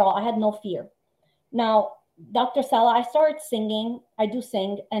at all. I had no fear. Now, Dr. Sala, I started singing. I do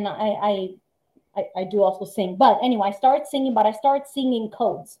sing, and I do also sing. But anyway, I started singing, but I started singing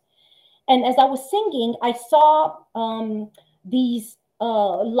codes. And as I was singing, I saw these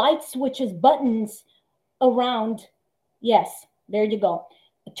light switches, buttons around. Yes, there you go.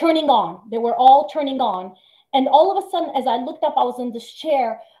 Turning on. They were all turning on. And all of a sudden, as I looked up, I was in this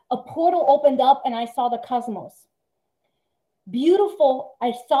chair. A portal opened up, and I saw the cosmos. Beautiful.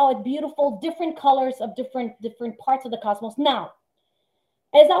 I saw it beautiful, different colors of different parts of the cosmos. Now,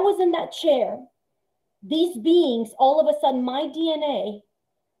 as I was in that chair, these beings, all of a sudden, my DNA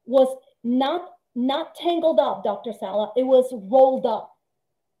was not tangled up, Dr. Sala. It was rolled up.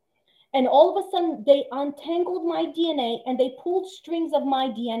 And all of a sudden, they untangled my DNA, and they pulled strings of my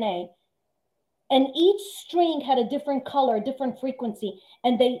DNA. And each string had a different color, different frequency.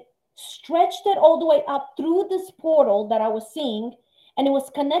 And they stretched it all the way up through this portal that I was seeing. And it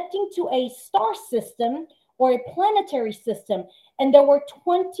was connecting to a star system or a planetary system. And there were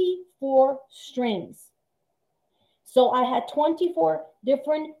 24 strings. So I had 24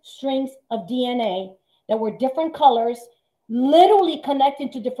 different strings of DNA that were different colors, literally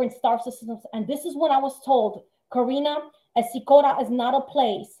connected to different star systems. And this is when I was told, Karina, Esikora is not a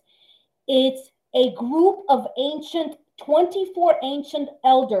place. It's a group of 24 ancient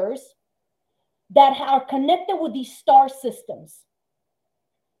elders that are connected with these star systems.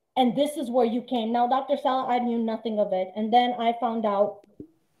 And this is where you came. Now, Dr. Sala, I knew nothing of it. And then I found out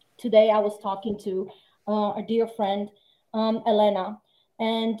today. I was talking to a dear friend, Elena,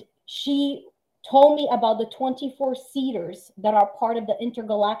 and she told me about the 24 seeders that are part of the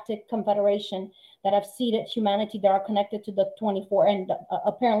intergalactic confederation that have seeded humanity, that are connected to the 24. And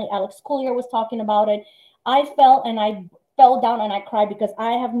apparently Alex Collier was talking about it. I fell down and I cried, because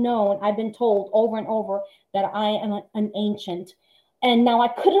I've been told over and over that I am an ancient. And now I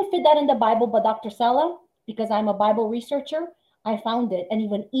couldn't fit that in the Bible, but Dr. Sala, because I'm a Bible researcher, I found it. And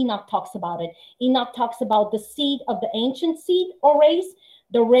even Enoch talks about it. Enoch talks about the seed of the ancient seed or race,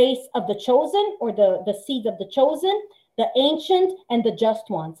 the race of the chosen, or the seed of the chosen, the ancient and the just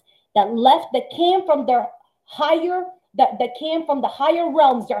ones that came from their higher, that came from the higher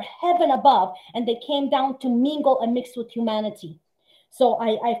realms, their heaven above, and they came down to mingle and mix with humanity. So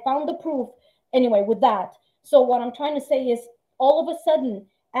I found the proof anyway with that. So what I'm trying to say is, all of a sudden,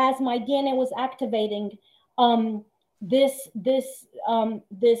 as my DNA was activating, this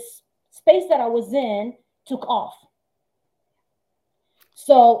space that I was in took off.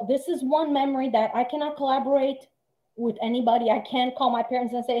 So this is one memory that I cannot collaborate with anybody. I can't call my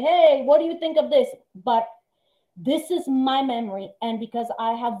parents and say, hey, what do you think of this? But this is my memory. And because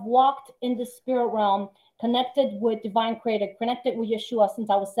I have walked in the spirit realm, connected with divine creator, connected with Yeshua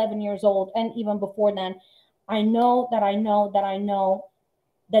since I was 7 years old, and even before then, I know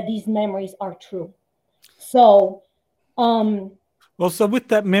that these memories are true. So, well, so with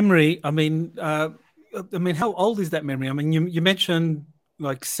that memory, I mean, how old is that memory? I mean, you mentioned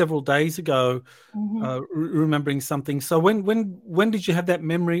like several days ago, remembering something. So when did you have that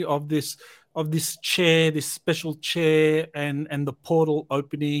memory of this chair, this special chair, and the portal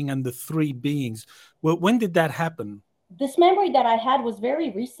opening and the three beings? Well, when did that happen? This memory that I had was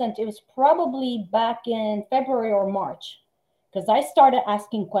very recent. It was probably back in February or March, because I started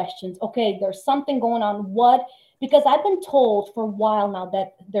asking questions. Okay, there's something going on. What? Because I've been told for a while now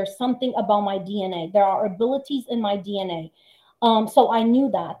that there's something about my DNA. There are abilities in my DNA. So I knew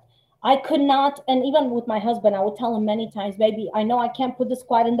that. I could not, and even with my husband, I would tell him many times, baby, I know I can't put this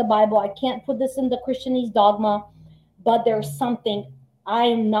quite in the Bible. I can't put this in the Christianese dogma, but there's something. I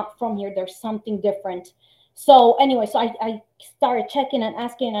am not from here. There's something different. So anyway, so I started checking and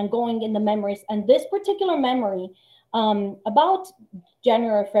asking and going in the memories. And this particular memory, about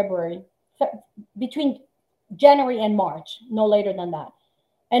January, February, between January and March, no later than that.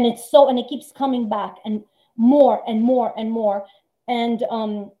 And it keeps coming back, and more and more and more. And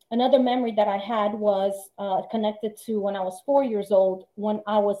another memory that I had was connected to when I was 4 years old, when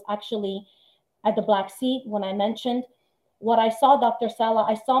I was actually at the Black Sea, when I mentioned what I saw, Dr. Sala.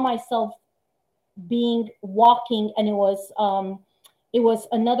 I saw myself walking, and it was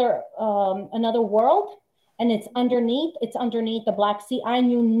another world, and it's underneath the Black Sea. I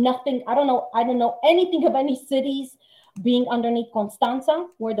knew nothing. I don't know anything of any cities, being underneath Constanza,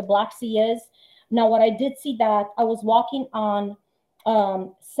 where the Black Sea is. Now, what I did see that I was walking on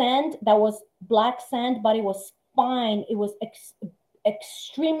sand that was black sand, but it was fine. It was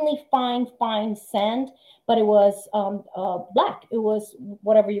extremely fine sand, but it was black. It was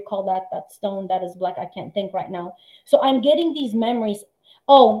whatever you call that stone that is black. I can't think right now. So I'm getting these memories.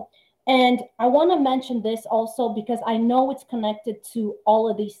 Oh, and I want to mention this also because I know it's connected to all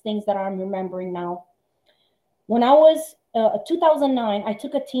of these things that I'm remembering now. When I was 2009, I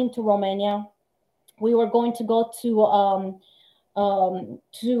took a team to Romania. We were going to go to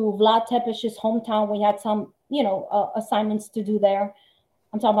Vlad Tepes's hometown. We had some, assignments to do there.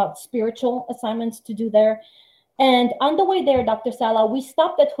 I'm talking about spiritual assignments to do there. And on the way there, Dr. Sala, we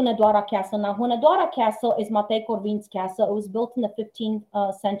stopped at Hunedoara Castle. Now, Hunedoara Castle is Matei Corvin's castle. It was built in the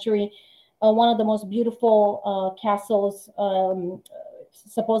 15th century, one of the most beautiful castles,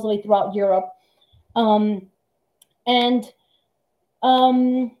 supposedly throughout Europe.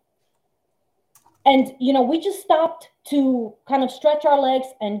 We just stopped to kind of stretch our legs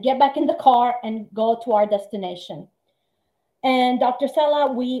and get back in the car and go to our destination. And Dr.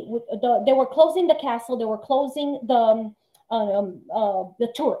 Sala, they were closing the castle. They were closing the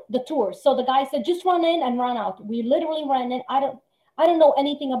tour. So the guy said, just run in and run out. We literally ran in. I don't know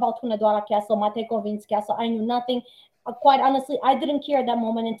anything about Hunedoara Castle, Matei Corvin's castle. I knew nothing. Quite honestly, I didn't care at that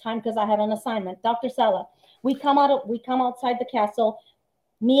moment in time because I had an assignment. Dr. Sala, we come outside the castle.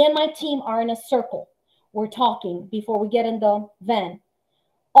 Me and my team are in a circle. We're talking before we get in the van.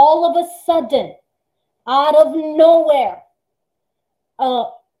 All of a sudden, out of nowhere, a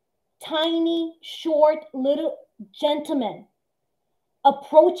tiny, short, little gentleman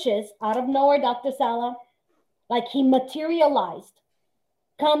approaches out of nowhere, Dr. Sala, like he materialized,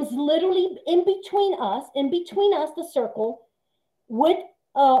 comes literally in between us, the circle, with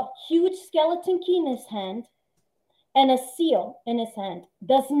a huge skeleton key in his hand and a seal in his hand,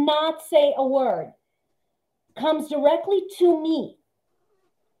 does not say a word, comes directly to me.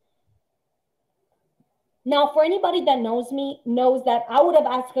 Now, for anybody that knows me, knows that I would have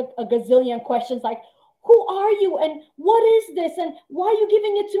asked a gazillion questions like, who are you? And what is this? And why are you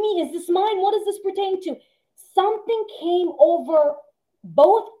giving it to me? Is this mine? What does this pertain to? Something came over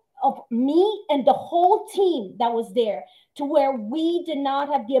both of me and the whole team that was there to where we did not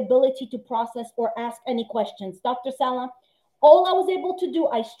have the ability to process or ask any questions. Dr. Sala, all I was able to do,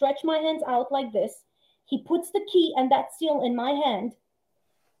 I stretched my hands out like this. He puts the key and that seal in my hand.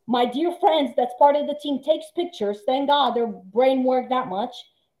 My dear friends, that's part of the team, takes pictures. Thank God their brain worked that much.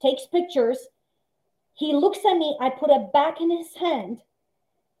 Takes pictures. He looks at me. I put it back in his hand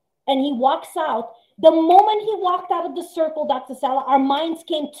and he walks out. The moment he walked out of the circle, Dr. Sala, our minds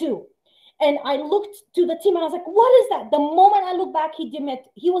came to. And I looked to the team and I was like, what is that? The moment I looked back, he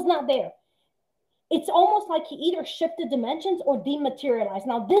was not there. It's almost like he either shifted dimensions or dematerialized.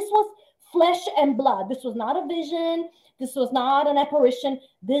 Now, this was flesh and blood. This was not a vision. This was not an apparition.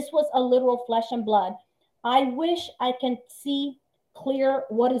 This was a literal flesh and blood. I wish I can see clear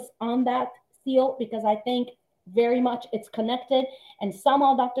what is on that seal because I think very much it's connected. And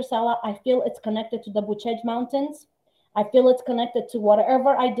somehow, Dr. Sala, I feel it's connected to the Bucegi Mountains. I feel it's connected to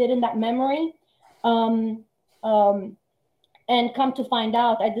whatever I did in that memory. And come to find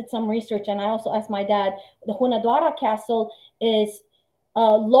out, I did some research and I also asked my dad, the Hunedoara Castle is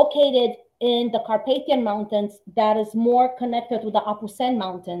located in the Carpathian Mountains that is more connected with the Apusen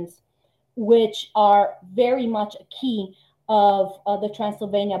Mountains, which are very much a key of the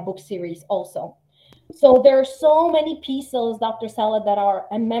Transylvania book series also. So there are so many pieces, Dr. Sala, that are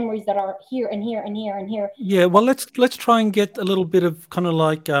and memories that are here and here and here and here. Yeah, well, let's try and get a little bit of kind of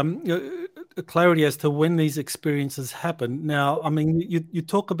like clarity as to when these experiences happen. Now, I mean, you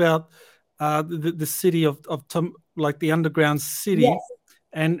talk about the city of like the underground city, Yes.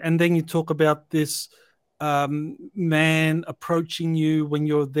 and then you talk about this man approaching you when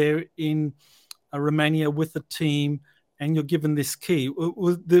you're there in Romania with the team, and you're given this key.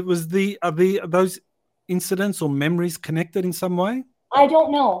 Are those incidents or memories connected in some way? I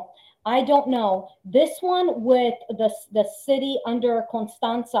don't know. This one with the city under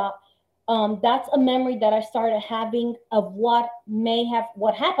Constanza, that's a memory that I started having of what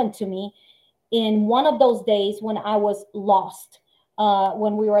happened to me in one of those days when I was lost,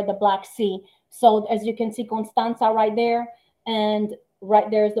 when we were at the Black Sea. So as you can see, Constanza right there, and right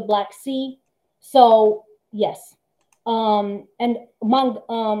there is the Black Sea. So yes, and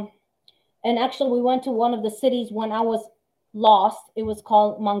actually we went to one of the cities when I was lost. It was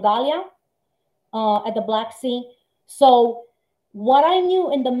called Mangalia at the Black Sea. So what I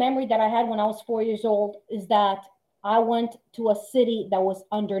knew in the memory that I had when I was 4 years old is that I went to a city that was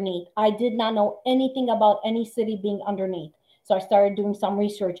underneath. I did not know anything about any city being underneath. So I started doing some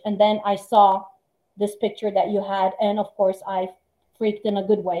research, and then I saw this picture that you had, and of course I freaked in a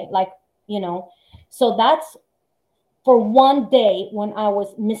good way, like, you know. So that's for one day when I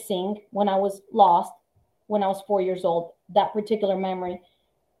was missing, when I was lost, when I was 4 years old, that particular memory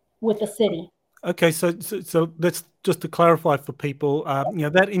with the city. Okay, so let's just to clarify for people,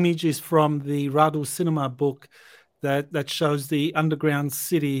 that image is from the Radu Cinema book that shows the underground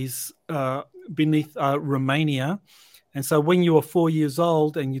cities beneath Romania. And so when you were 4 years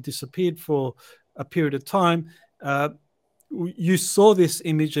old and you disappeared for a period of time, you saw this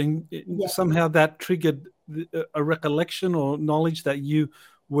image, and Yes. somehow that triggered a recollection or knowledge that you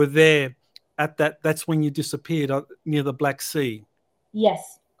were there at that's when you disappeared near the Black Sea.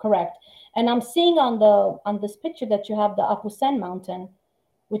 Yes, correct. And I'm seeing on this picture that you have the Apusen mountain,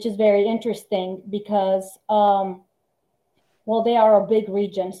 which is very interesting because well, they are a big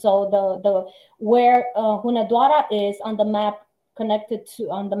region. So the where Hunedoara is on the map, connected to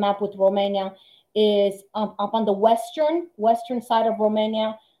on the map with Romania, is up on the western side of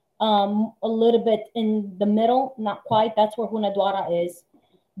Romania, a little bit in the middle, not quite. That's where Hunedoara is.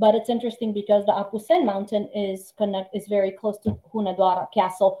 But it's interesting because the Apusen mountain is very close to Hunedoara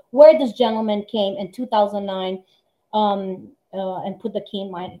Castle, where this gentleman came in 2009, and put the key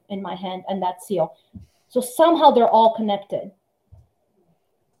in my hand and that seal. So somehow they're all connected.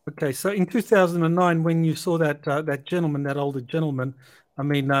 Okay, so in 2009, when you saw that gentleman, that older gentleman, I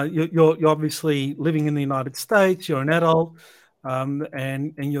mean, you're obviously living in the United States. You're an adult,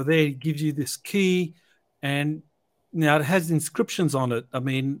 and you're there. He gives you this key, and now it has inscriptions on it. I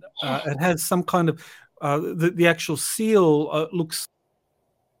mean, it has some kind of the actual seal looks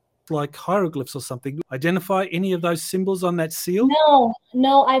like hieroglyphs or something. Identify any of those symbols on that seal?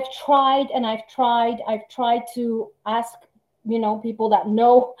 No, I've tried and I've tried to ask, people that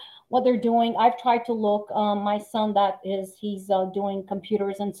know what they're doing. I've tried to look. My son, he's doing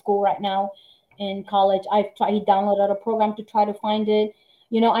computers in school right now in college. He downloaded a program to try to find it.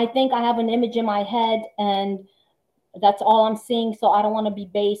 I think I have an image in my head, and that's all I'm seeing. So I don't want to be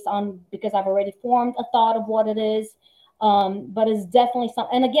based on, because I've already formed a thought of what it is. But it's definitely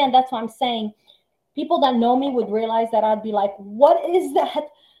something. And again, that's what I'm saying. People that know me would realize that I'd be like, what is that?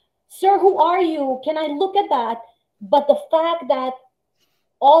 Sir, who are you? Can I look at that? But the fact that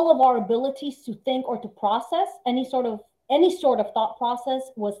all of our abilities to think or to process any sort of thought process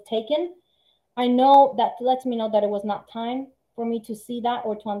was taken, I know that lets me know that it was not time for me to see that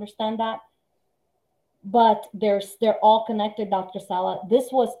or to understand that. But they're all connected, Dr. Sala.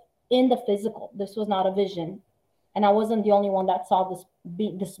 This was in the physical. This was not a vision, and I wasn't the only one that saw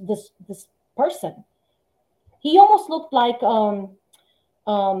this person. He almost looked like a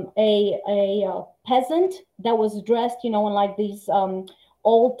peasant that was dressed, in like these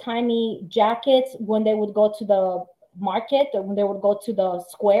old timey jackets when they would go to the market, or when they would go to the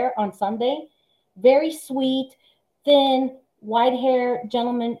square on Sunday. Very sweet, thin, white hair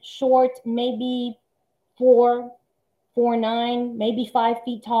gentleman, short, maybe 4'9", maybe 5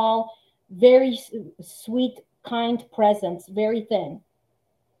 feet tall. Very sweet, kind presence, very thin.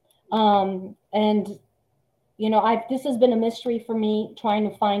 And this has been a mystery for me, trying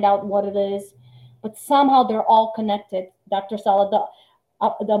to find out what it is, but somehow they're all connected, Dr. Sala.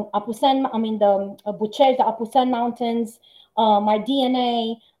 The Apusen, the Bucegi, the Apusen Mountains, my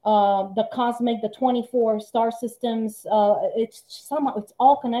DNA, the cosmic, the 24 star systems. It's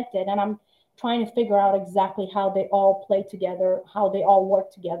all connected, and I'm trying to figure out exactly how they all play together, how they all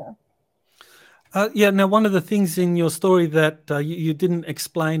work together. Now, one of the things in your story that you didn't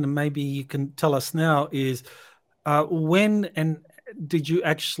explain, and maybe you can tell us now, is when and did you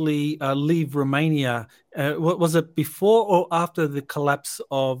actually leave Romania? Was it before or after the collapse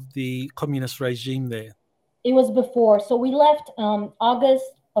of the communist regime there? It was before. So we left August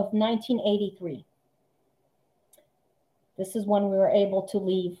of 1983. This is when we were able to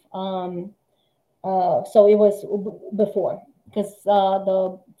leave. So it was before, because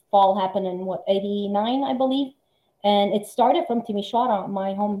the fall happened in 89, I believe, and it started from Timișoara,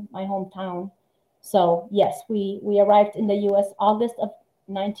 my hometown. So yes, we arrived in the U.S. August of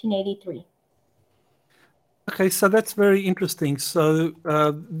 1983. Okay, so that's very interesting. So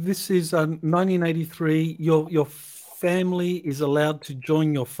this is 1983. Your family is allowed to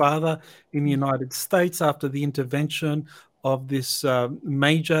join your father in the United States after the intervention of this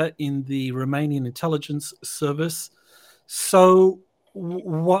major in the Romanian intelligence service. So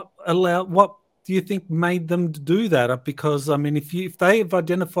what do you think made them do that? Because if they have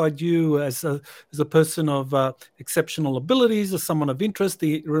identified you as a person of exceptional abilities or someone of interest,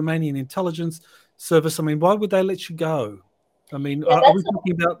 the Romanian intelligence service, I mean, why would they let you go? I mean, Yeah, are we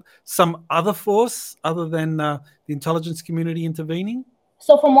talking about some other force other than the intelligence community intervening?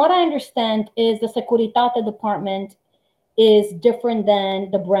 so from what I understand is the Securitate Department is different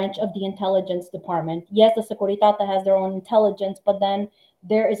than the branch of the intelligence department. Yes, the Securitate has their own intelligence, but then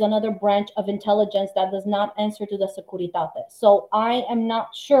there is another branch of intelligence that does not answer to the Securitate. So I am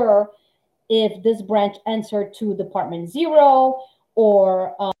not sure if this branch answered to Department Zero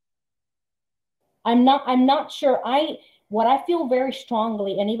or I'm not sure. What I feel very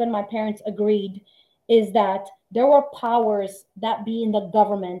strongly, and even my parents agreed, is that there were powers that be in the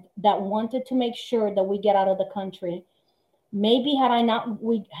government that wanted to make sure that we get out of the country. Maybe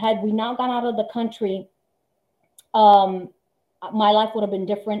had we not gone out of the country, um, my life would have been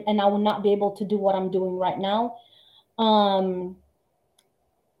different, and I would not be able to do what I'm doing right now. Um,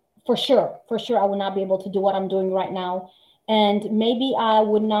 for sure, I would not be able to do what I'm doing right now, and maybe I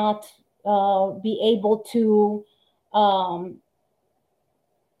would not be able to. Um,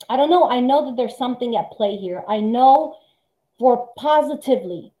 I don't know. I know that there's something at play here. I know for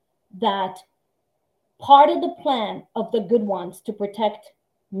positively that part of the plan of the good ones to protect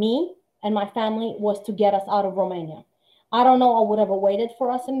me and my family was to get us out of Romania. I don't know. I would have waited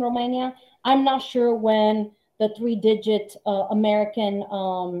for us in Romania. I'm not sure when the three-digit American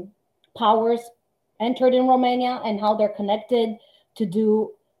powers entered in Romania and how they're connected to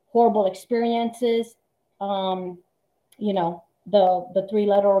do horrible experiences. Um, the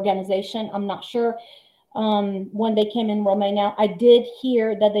three-letter organization. I'm not sure when they came in Romania. I did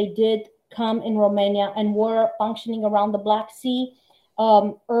hear that they did come in Romania and were functioning around the Black Sea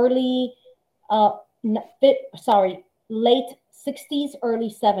early, uh, late 60s, early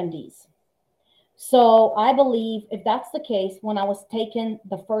 70s. So I believe if that's the case, when I was taken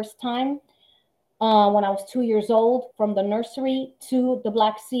the first time, when I was 2 years old, from the nursery to the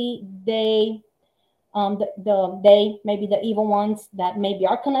Black Sea, they maybe the evil ones that maybe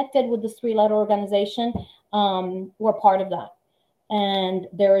are connected with this three-letter organization were part of that. And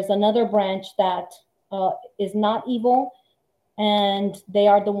there is another branch that is not evil, and they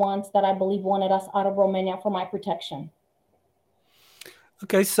are the ones that I believe wanted us out of Romania for my protection.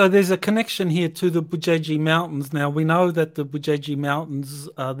 Okay, so there's a connection here to the Bucegi Mountains. Now, we know that the Bucegi Mountains,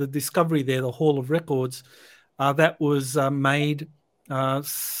 the discovery there, the Hall of Records, that was made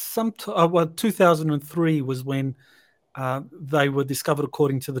 2003 was when they were discovered,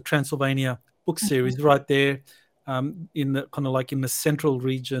 according to the Transylvania book series, right there in the kind of like in the central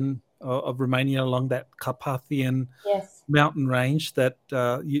region of Romania along that Carpathian mountain range. That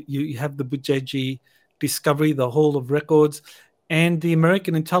you have the Bucegi discovery, the Hall of Records, and the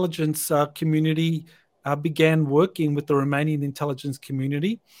American intelligence community began working with the Romanian intelligence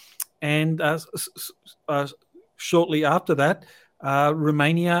community, and shortly after that,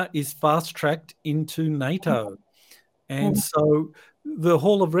 Romania is fast-tracked into NATO. And so the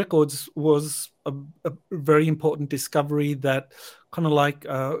Hall of Records was a very important discovery that kind of like,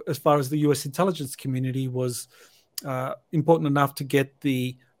 as far as the US intelligence community, was important enough to get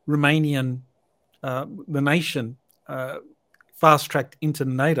the Romanian, the nation, fast-tracked into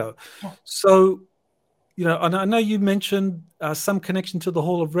NATO. So, and I know you mentioned some connection to the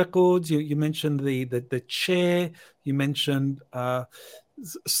Hall of Records. You mentioned the chair. You mentioned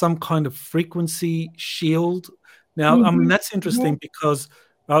some kind of frequency shield. Now, I mean, that's interesting because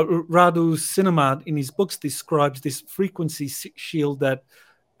Radu Cinemat in his books describes this frequency shield that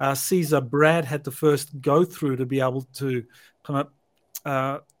Caesar Brad had to first go through to be able to kind of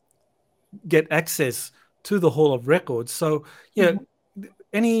get access to the Hall of Records. So, yeah,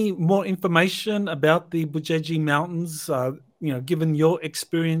 any more information about the Bucegi Mountains, given your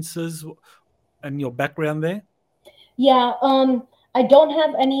experiences and your background there? Yeah, I don't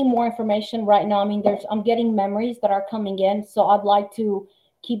have any more information right now. I mean, I'm getting memories that are coming in, so I'd like to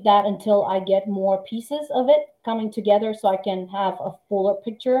keep that until I get more pieces of it coming together so I can have a fuller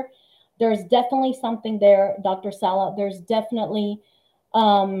picture. There's definitely something there, Dr. Sala. There's definitely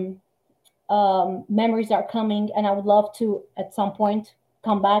memories are coming, and I would love to at some point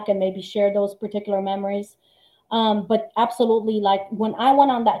come back and maybe share those particular memories. But absolutely, like when I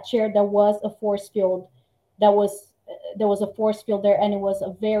went on that chair, there was a force field. There was a force field there, and it was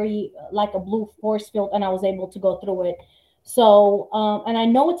a very like a blue force field, and I was able to go through it. So, and I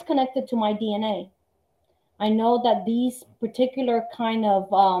know it's connected to my DNA. I know that these particular kind of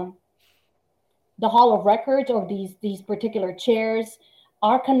the Hall of Records or these particular chairs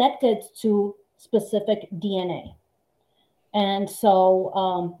are connected to specific DNA. And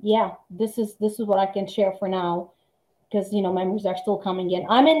so, yeah, this is what I can share for now, because memories are still coming in.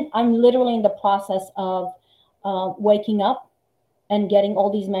 I'm literally in the process of waking up and getting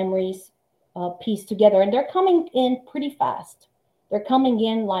all these memories piece together, and they're coming in pretty fast. They're coming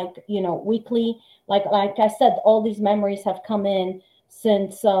in like, weekly. Like I said, all these memories have come in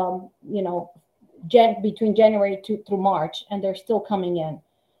since between January through March, and they're still coming in.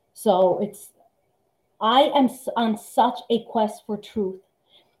 So I am on such a quest for truth,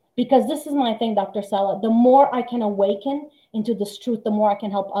 because this is my thing, Dr. Sala. The more I can awaken into this truth, the more I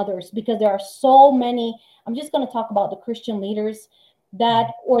can help others, because there are so many. I'm just going to talk about the Christian leaders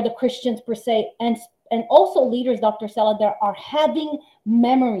or the Christians per se, and also leaders, Dr. Sala, that are having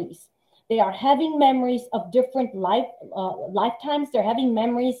memories. They are having memories of different lifetimes. They're having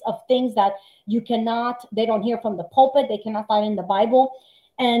memories of things that they don't hear from the pulpit. They cannot find in the Bible.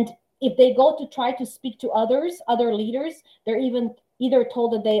 And if they go to try to speak to other leaders, they're either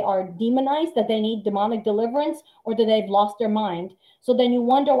told that they are demonized, that they need demonic deliverance, or that they've lost their mind. So then you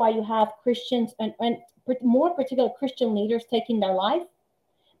wonder why you have Christians and more particular Christian leaders taking their life,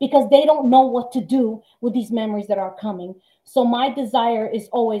 because they don't know what to do with these memories that are coming. So my desire is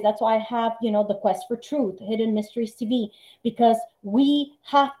always, that's why I have, the Quest for Truth, Hidden Mysteries TV, because we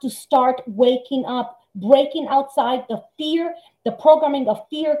have to start waking up, breaking outside the fear, the programming of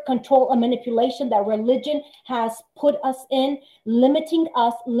fear, control, and manipulation that religion has put us in, limiting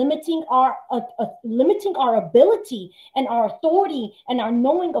us, limiting our ability and our authority and our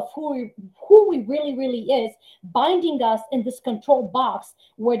knowing of who we really, really is, binding us in this control box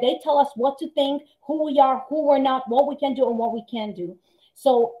where they tell us what to think, who we are, who we're not, what we can do and what we can't do.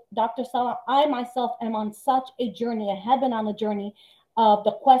 So, Dr. Sala, I myself am on such a journey. I have been on a journey of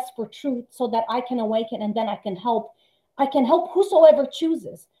the quest for truth, so that I can awaken, and then I can help whosoever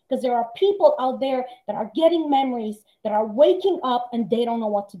chooses, because there are people out there that are getting memories, that are waking up, and they don't know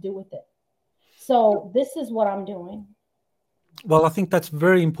what to do with it. So this is what I'm doing. Well, I think that's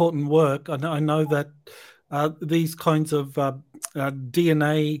very important work. I know that these kinds of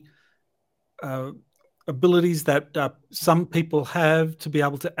DNA abilities that some people have to be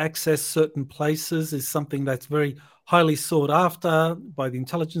able to access certain places is something that's very highly sought after by the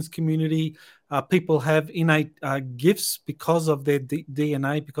intelligence community. People have innate gifts because of their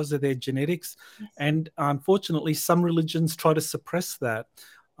DNA, because of their genetics. Yes. And unfortunately, some religions try to suppress that.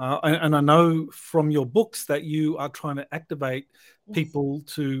 And I know from your books that you are trying to activate people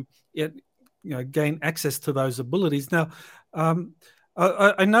to gain access to those abilities. Now,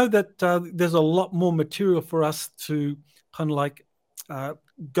 I know that there's a lot more material for us to kind of like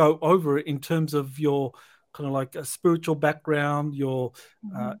go over in terms of your kind of like a spiritual background, your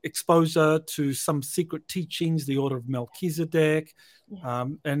exposure to some secret teachings, the Order of Melchizedek.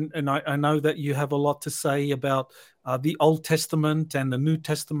 And I know that you have a lot to say about the Old Testament and the New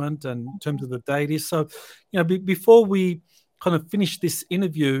Testament and in terms of the deities. So, before we kind of finish this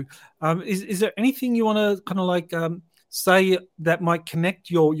interview, is there anything you want to kind of like say that might connect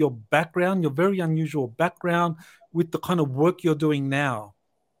your background, your very unusual background, with the kind of work you're doing now?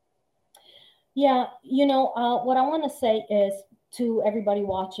 Yeah, what I want to say is to everybody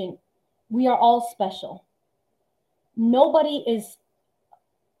watching, we are all special. Nobody is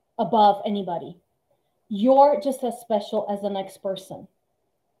above anybody. You're just as special as the next person.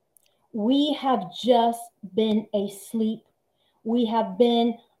 We have just been asleep. We have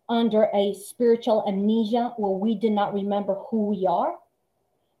been under a spiritual amnesia where we did not remember who we are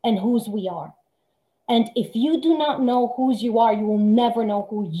and whose we are. And if you do not know whose you are, you will never know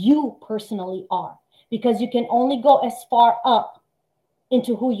who you personally are, because you can only go as far up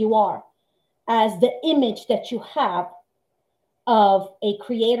into who you are as the image that you have of a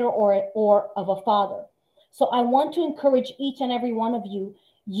creator or of a father. So I want to encourage each and every one of you.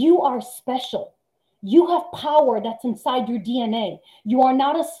 You are special. You have power that's inside your DNA. You are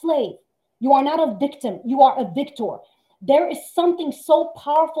not a slave. You are not a victim. You are a victor. There is something so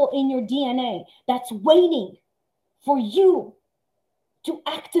powerful in your DNA that's waiting for you to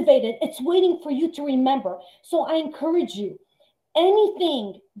activate it. It's waiting for you to remember. So I encourage you,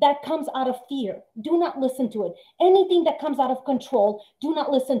 anything that comes out of fear, do not listen to it. Anything that comes out of control, do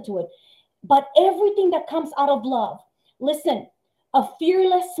not listen to it. But everything that comes out of love, listen, a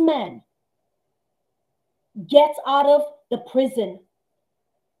fearless man gets out of the prison.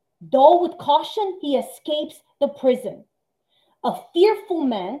 Though with caution, he escapes the prison. A fearful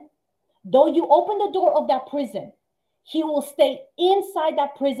man, though you open the door of that prison, he will stay inside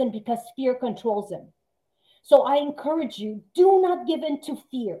that prison because fear controls him. So I encourage you, do not give in to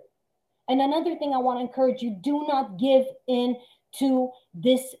fear. And another thing I want to encourage you, do not give in to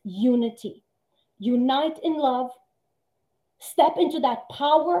this unity. Unite in love. Step into that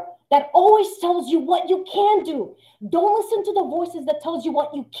power that always tells you what you can do. Don't listen to the voices that tells you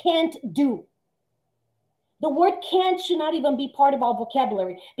what you can't do. The word can should not even be part of our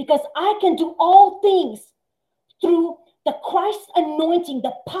vocabulary, because I can do all things through the Christ anointing,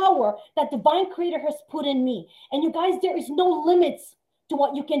 the power that divine creator has put in me. And you guys, there is no limits to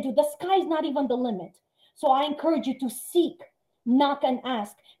what you can do. The sky is not even the limit. So I encourage you to seek, knock, and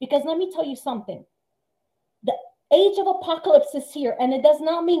ask, because let me tell you something. The age of apocalypse is here, and it does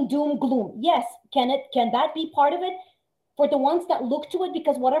not mean doom, gloom. Yes, can that be part of it for the ones that look to it?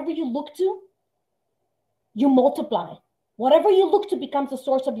 Because whatever you look to, you multiply. Whatever you look to becomes the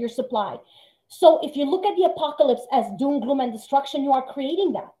source of your supply. So if you look at the apocalypse as doom, gloom, and destruction, you are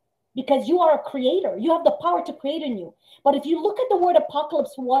creating that, because you are a creator. You have the power to create in you. But if you look at the word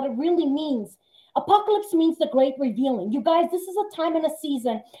apocalypse, what it really means, apocalypse means the great revealing. You guys, this is a time and a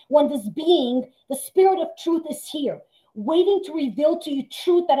season when this being, the spirit of truth, is here, waiting to reveal to you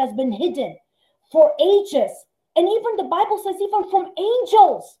truth that has been hidden for ages. And even the Bible says, even from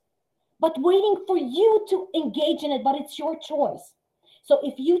angels, but waiting for you to engage in it. But it's your choice. So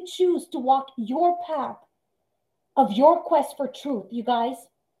if you choose to walk your path of your quest for truth, you guys,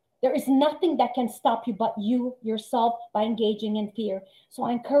 there is nothing that can stop you but you yourself by engaging in fear. So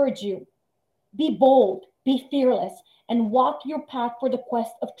I encourage you, be bold, be fearless, and walk your path for the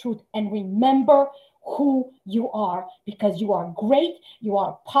quest of truth. And remember who you are, because you are great, you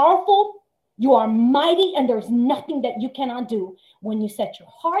are powerful, you are mighty, and there's nothing that you cannot do when you set your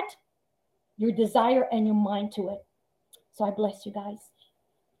heart, your desire, and your mind to it. So I bless you guys.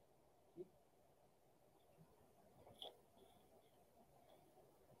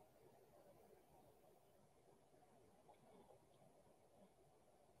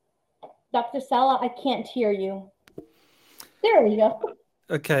 Dr. Sala, I can't hear you. There we go.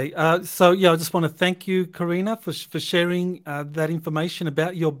 Okay, so yeah, I just want to thank you, Karina, for sharing that information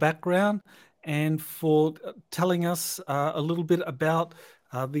about your background, and for telling us a little bit about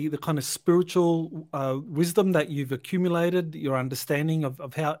the kind of spiritual wisdom that you've accumulated, your understanding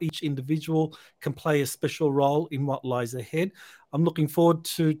of how each individual can play a special role in what lies ahead. I'm looking forward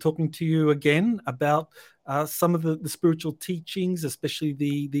to talking to you again about some of the spiritual teachings, especially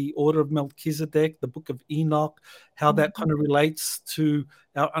the Order of Melchizedek, the Book of Enoch, how that kind of relates to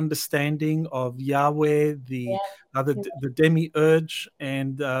our understanding of Yahweh, the demiurge,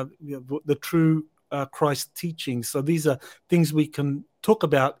 and the true Christ teachings. So these are things we can talk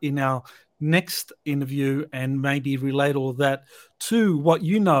about in our next interview, and maybe relate all that to what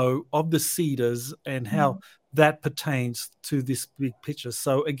you know of the cedars and how that pertains to this big picture.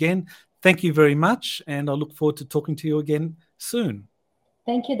 So again, thank you very much, and I look forward to talking to you again soon.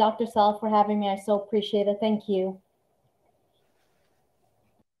 Thank you, Dr. Sal, for having me. I so appreciate it. Thank you.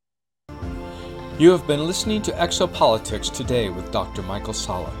 You have been listening to Exopolitics Today with Dr. Michael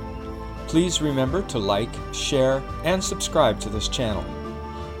Sala. Please remember to like, share, and subscribe to this channel.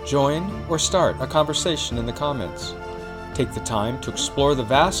 Join or start a conversation in the comments. Take the time to explore the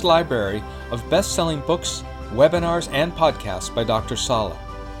vast library of best-selling books, webinars, and podcasts by Dr. Sala.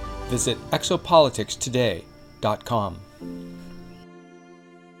 Visit exopoliticstoday.com.